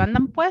 Pero si lo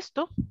andan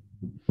puesto,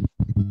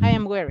 I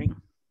am wearing.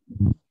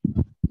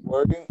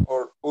 Wearing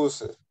or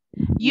use.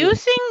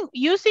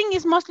 Using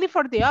is mostly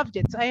for the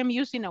objects. I am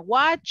using a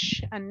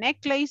watch, a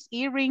necklace,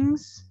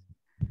 earrings.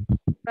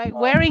 Right?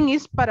 Wearing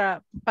is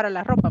para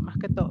la ropa más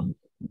que todo.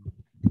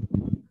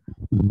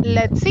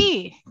 Let's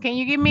see. Can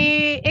you give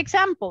me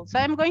examples?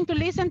 I am going to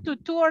listen to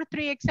 2 or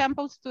 3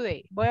 examples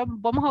today.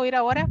 Vamos a oír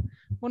ahora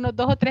unos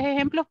 2 o 3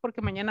 ejemplos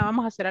porque mañana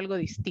vamos a hacer algo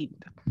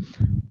distinto.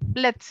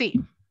 Let's see.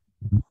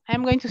 I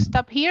am going to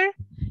stop here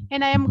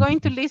and I am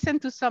going to listen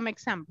to some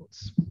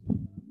examples.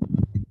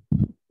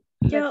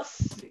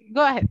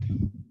 Go ahead.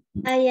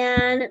 I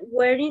am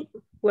wearing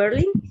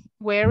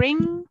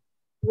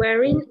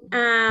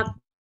a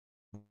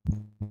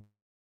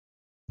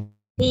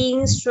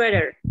pink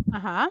sweater.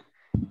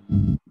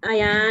 I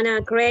am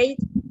a great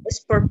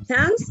sport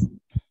pants.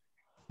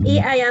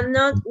 I am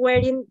not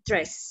wearing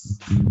dress.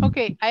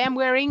 Okay, I am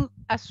wearing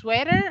a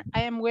sweater.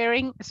 I am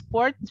wearing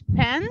sport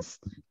pants.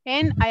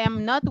 And I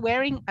am not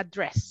wearing a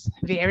dress.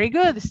 Very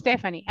good,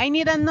 Stephanie. I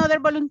need another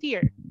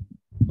volunteer.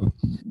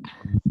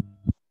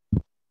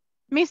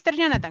 Mr.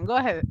 Jonathan, go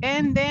ahead.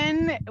 And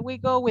then we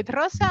go with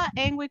Rosa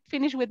and we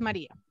finish with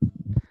Maria.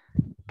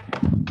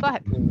 Go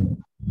ahead.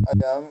 I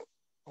am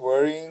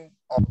wearing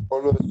a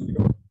polo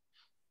shirt.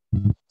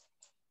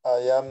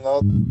 I am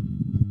not,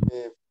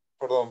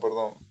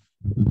 perdón.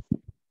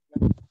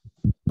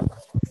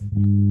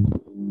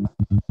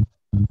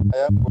 I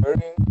am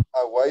wearing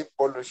a white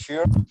polo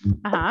shirt.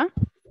 I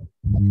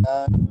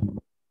am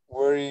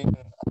wearing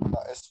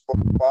a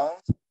sport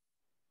pants.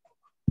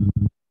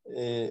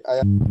 I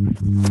am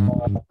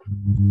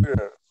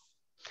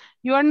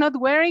You are not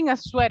wearing a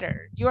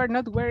sweater. You are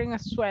not wearing a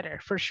sweater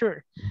for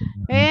sure.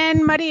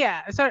 And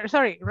Maria,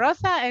 sorry,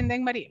 Rosa and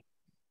then Maria.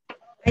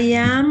 I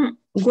am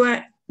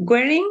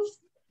wearing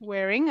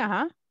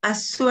a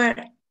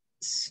sweater.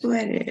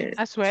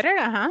 A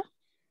sweater,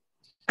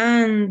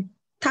 And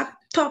top.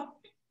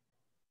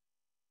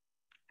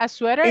 A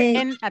sweater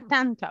and a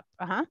tank top,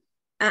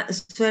 A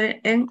sweater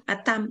and a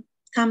tank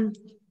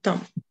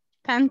top.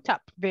 Tank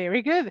top,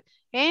 very good.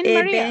 And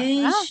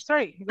Maria,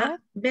 sorry, go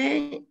ahead.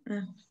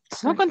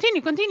 No,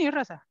 continue,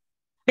 Rosa.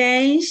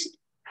 Beige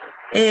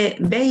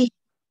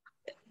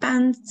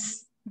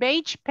pants.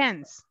 Beige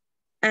pants.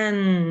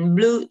 And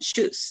blue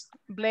shoes.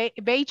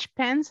 Beige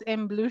pants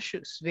and blue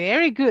shoes.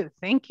 Very good.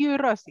 Thank you,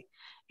 Rosie.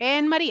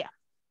 And Maria.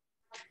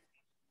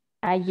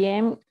 I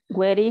am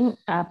wearing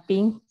a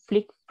pink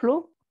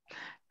flip-flop.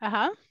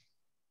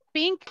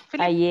 Pink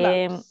flip-flops. I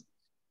am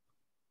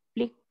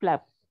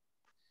flip-flop.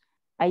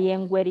 I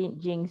am wearing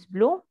jeans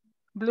blue.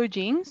 Blue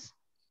jeans.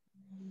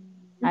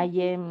 I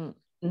am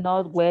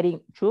not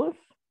wearing shoes.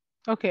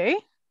 Okay.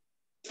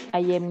 I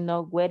am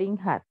not wearing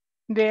hat.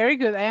 Very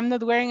good. I am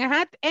not wearing a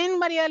hat. And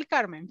Maria del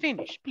Carmen,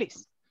 finish,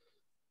 please.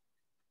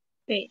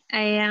 Okay.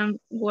 I am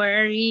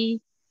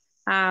wearing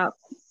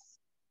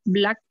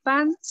black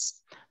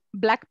pants.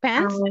 Black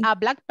pants?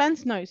 Black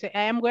pants? No, you say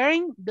I am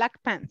wearing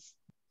black pants.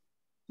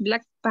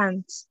 Black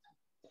pants.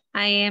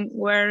 I am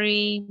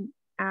wearing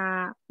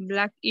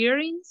black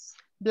earrings.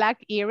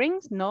 Black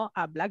earrings? No,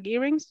 black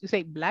earrings. You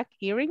say black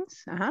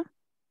earrings. I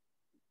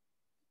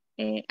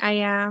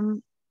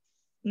am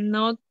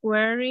not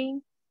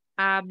wearing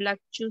black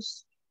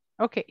shoes.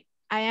 Okay.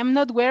 I am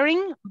not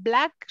wearing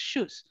black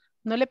shoes.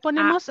 No le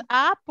ponemos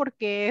a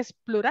porque es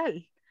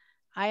plural.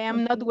 I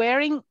am not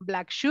wearing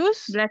black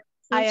shoes.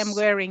 I am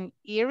wearing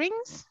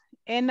earrings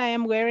and I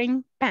am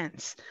wearing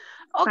pants.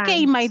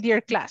 Okay, my dear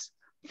class.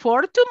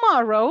 For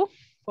tomorrow,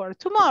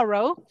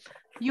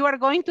 you are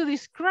going to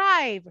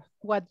describe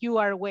what you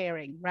are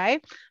wearing,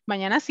 right?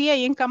 Mañana sí,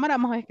 ahí en cámara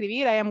vamos a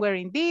escribir, I am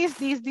wearing this,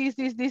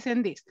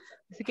 and this.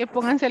 Así que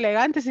pónganse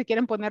elegantes si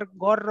quieren poner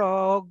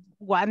gorro,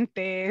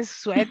 guantes,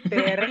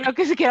 suéter, lo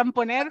que se quieran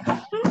poner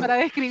para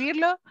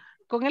describirlo.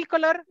 Con el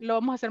color lo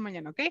vamos a hacer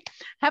mañana, ¿ok?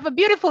 Have a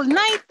beautiful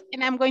night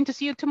and I'm going to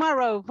see you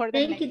tomorrow for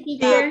the next. See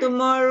you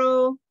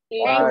tomorrow.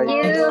 Thank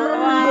you.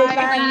 Bye.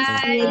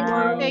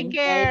 Bye. Take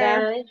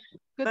care.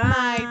 Good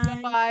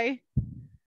night. Bye-bye.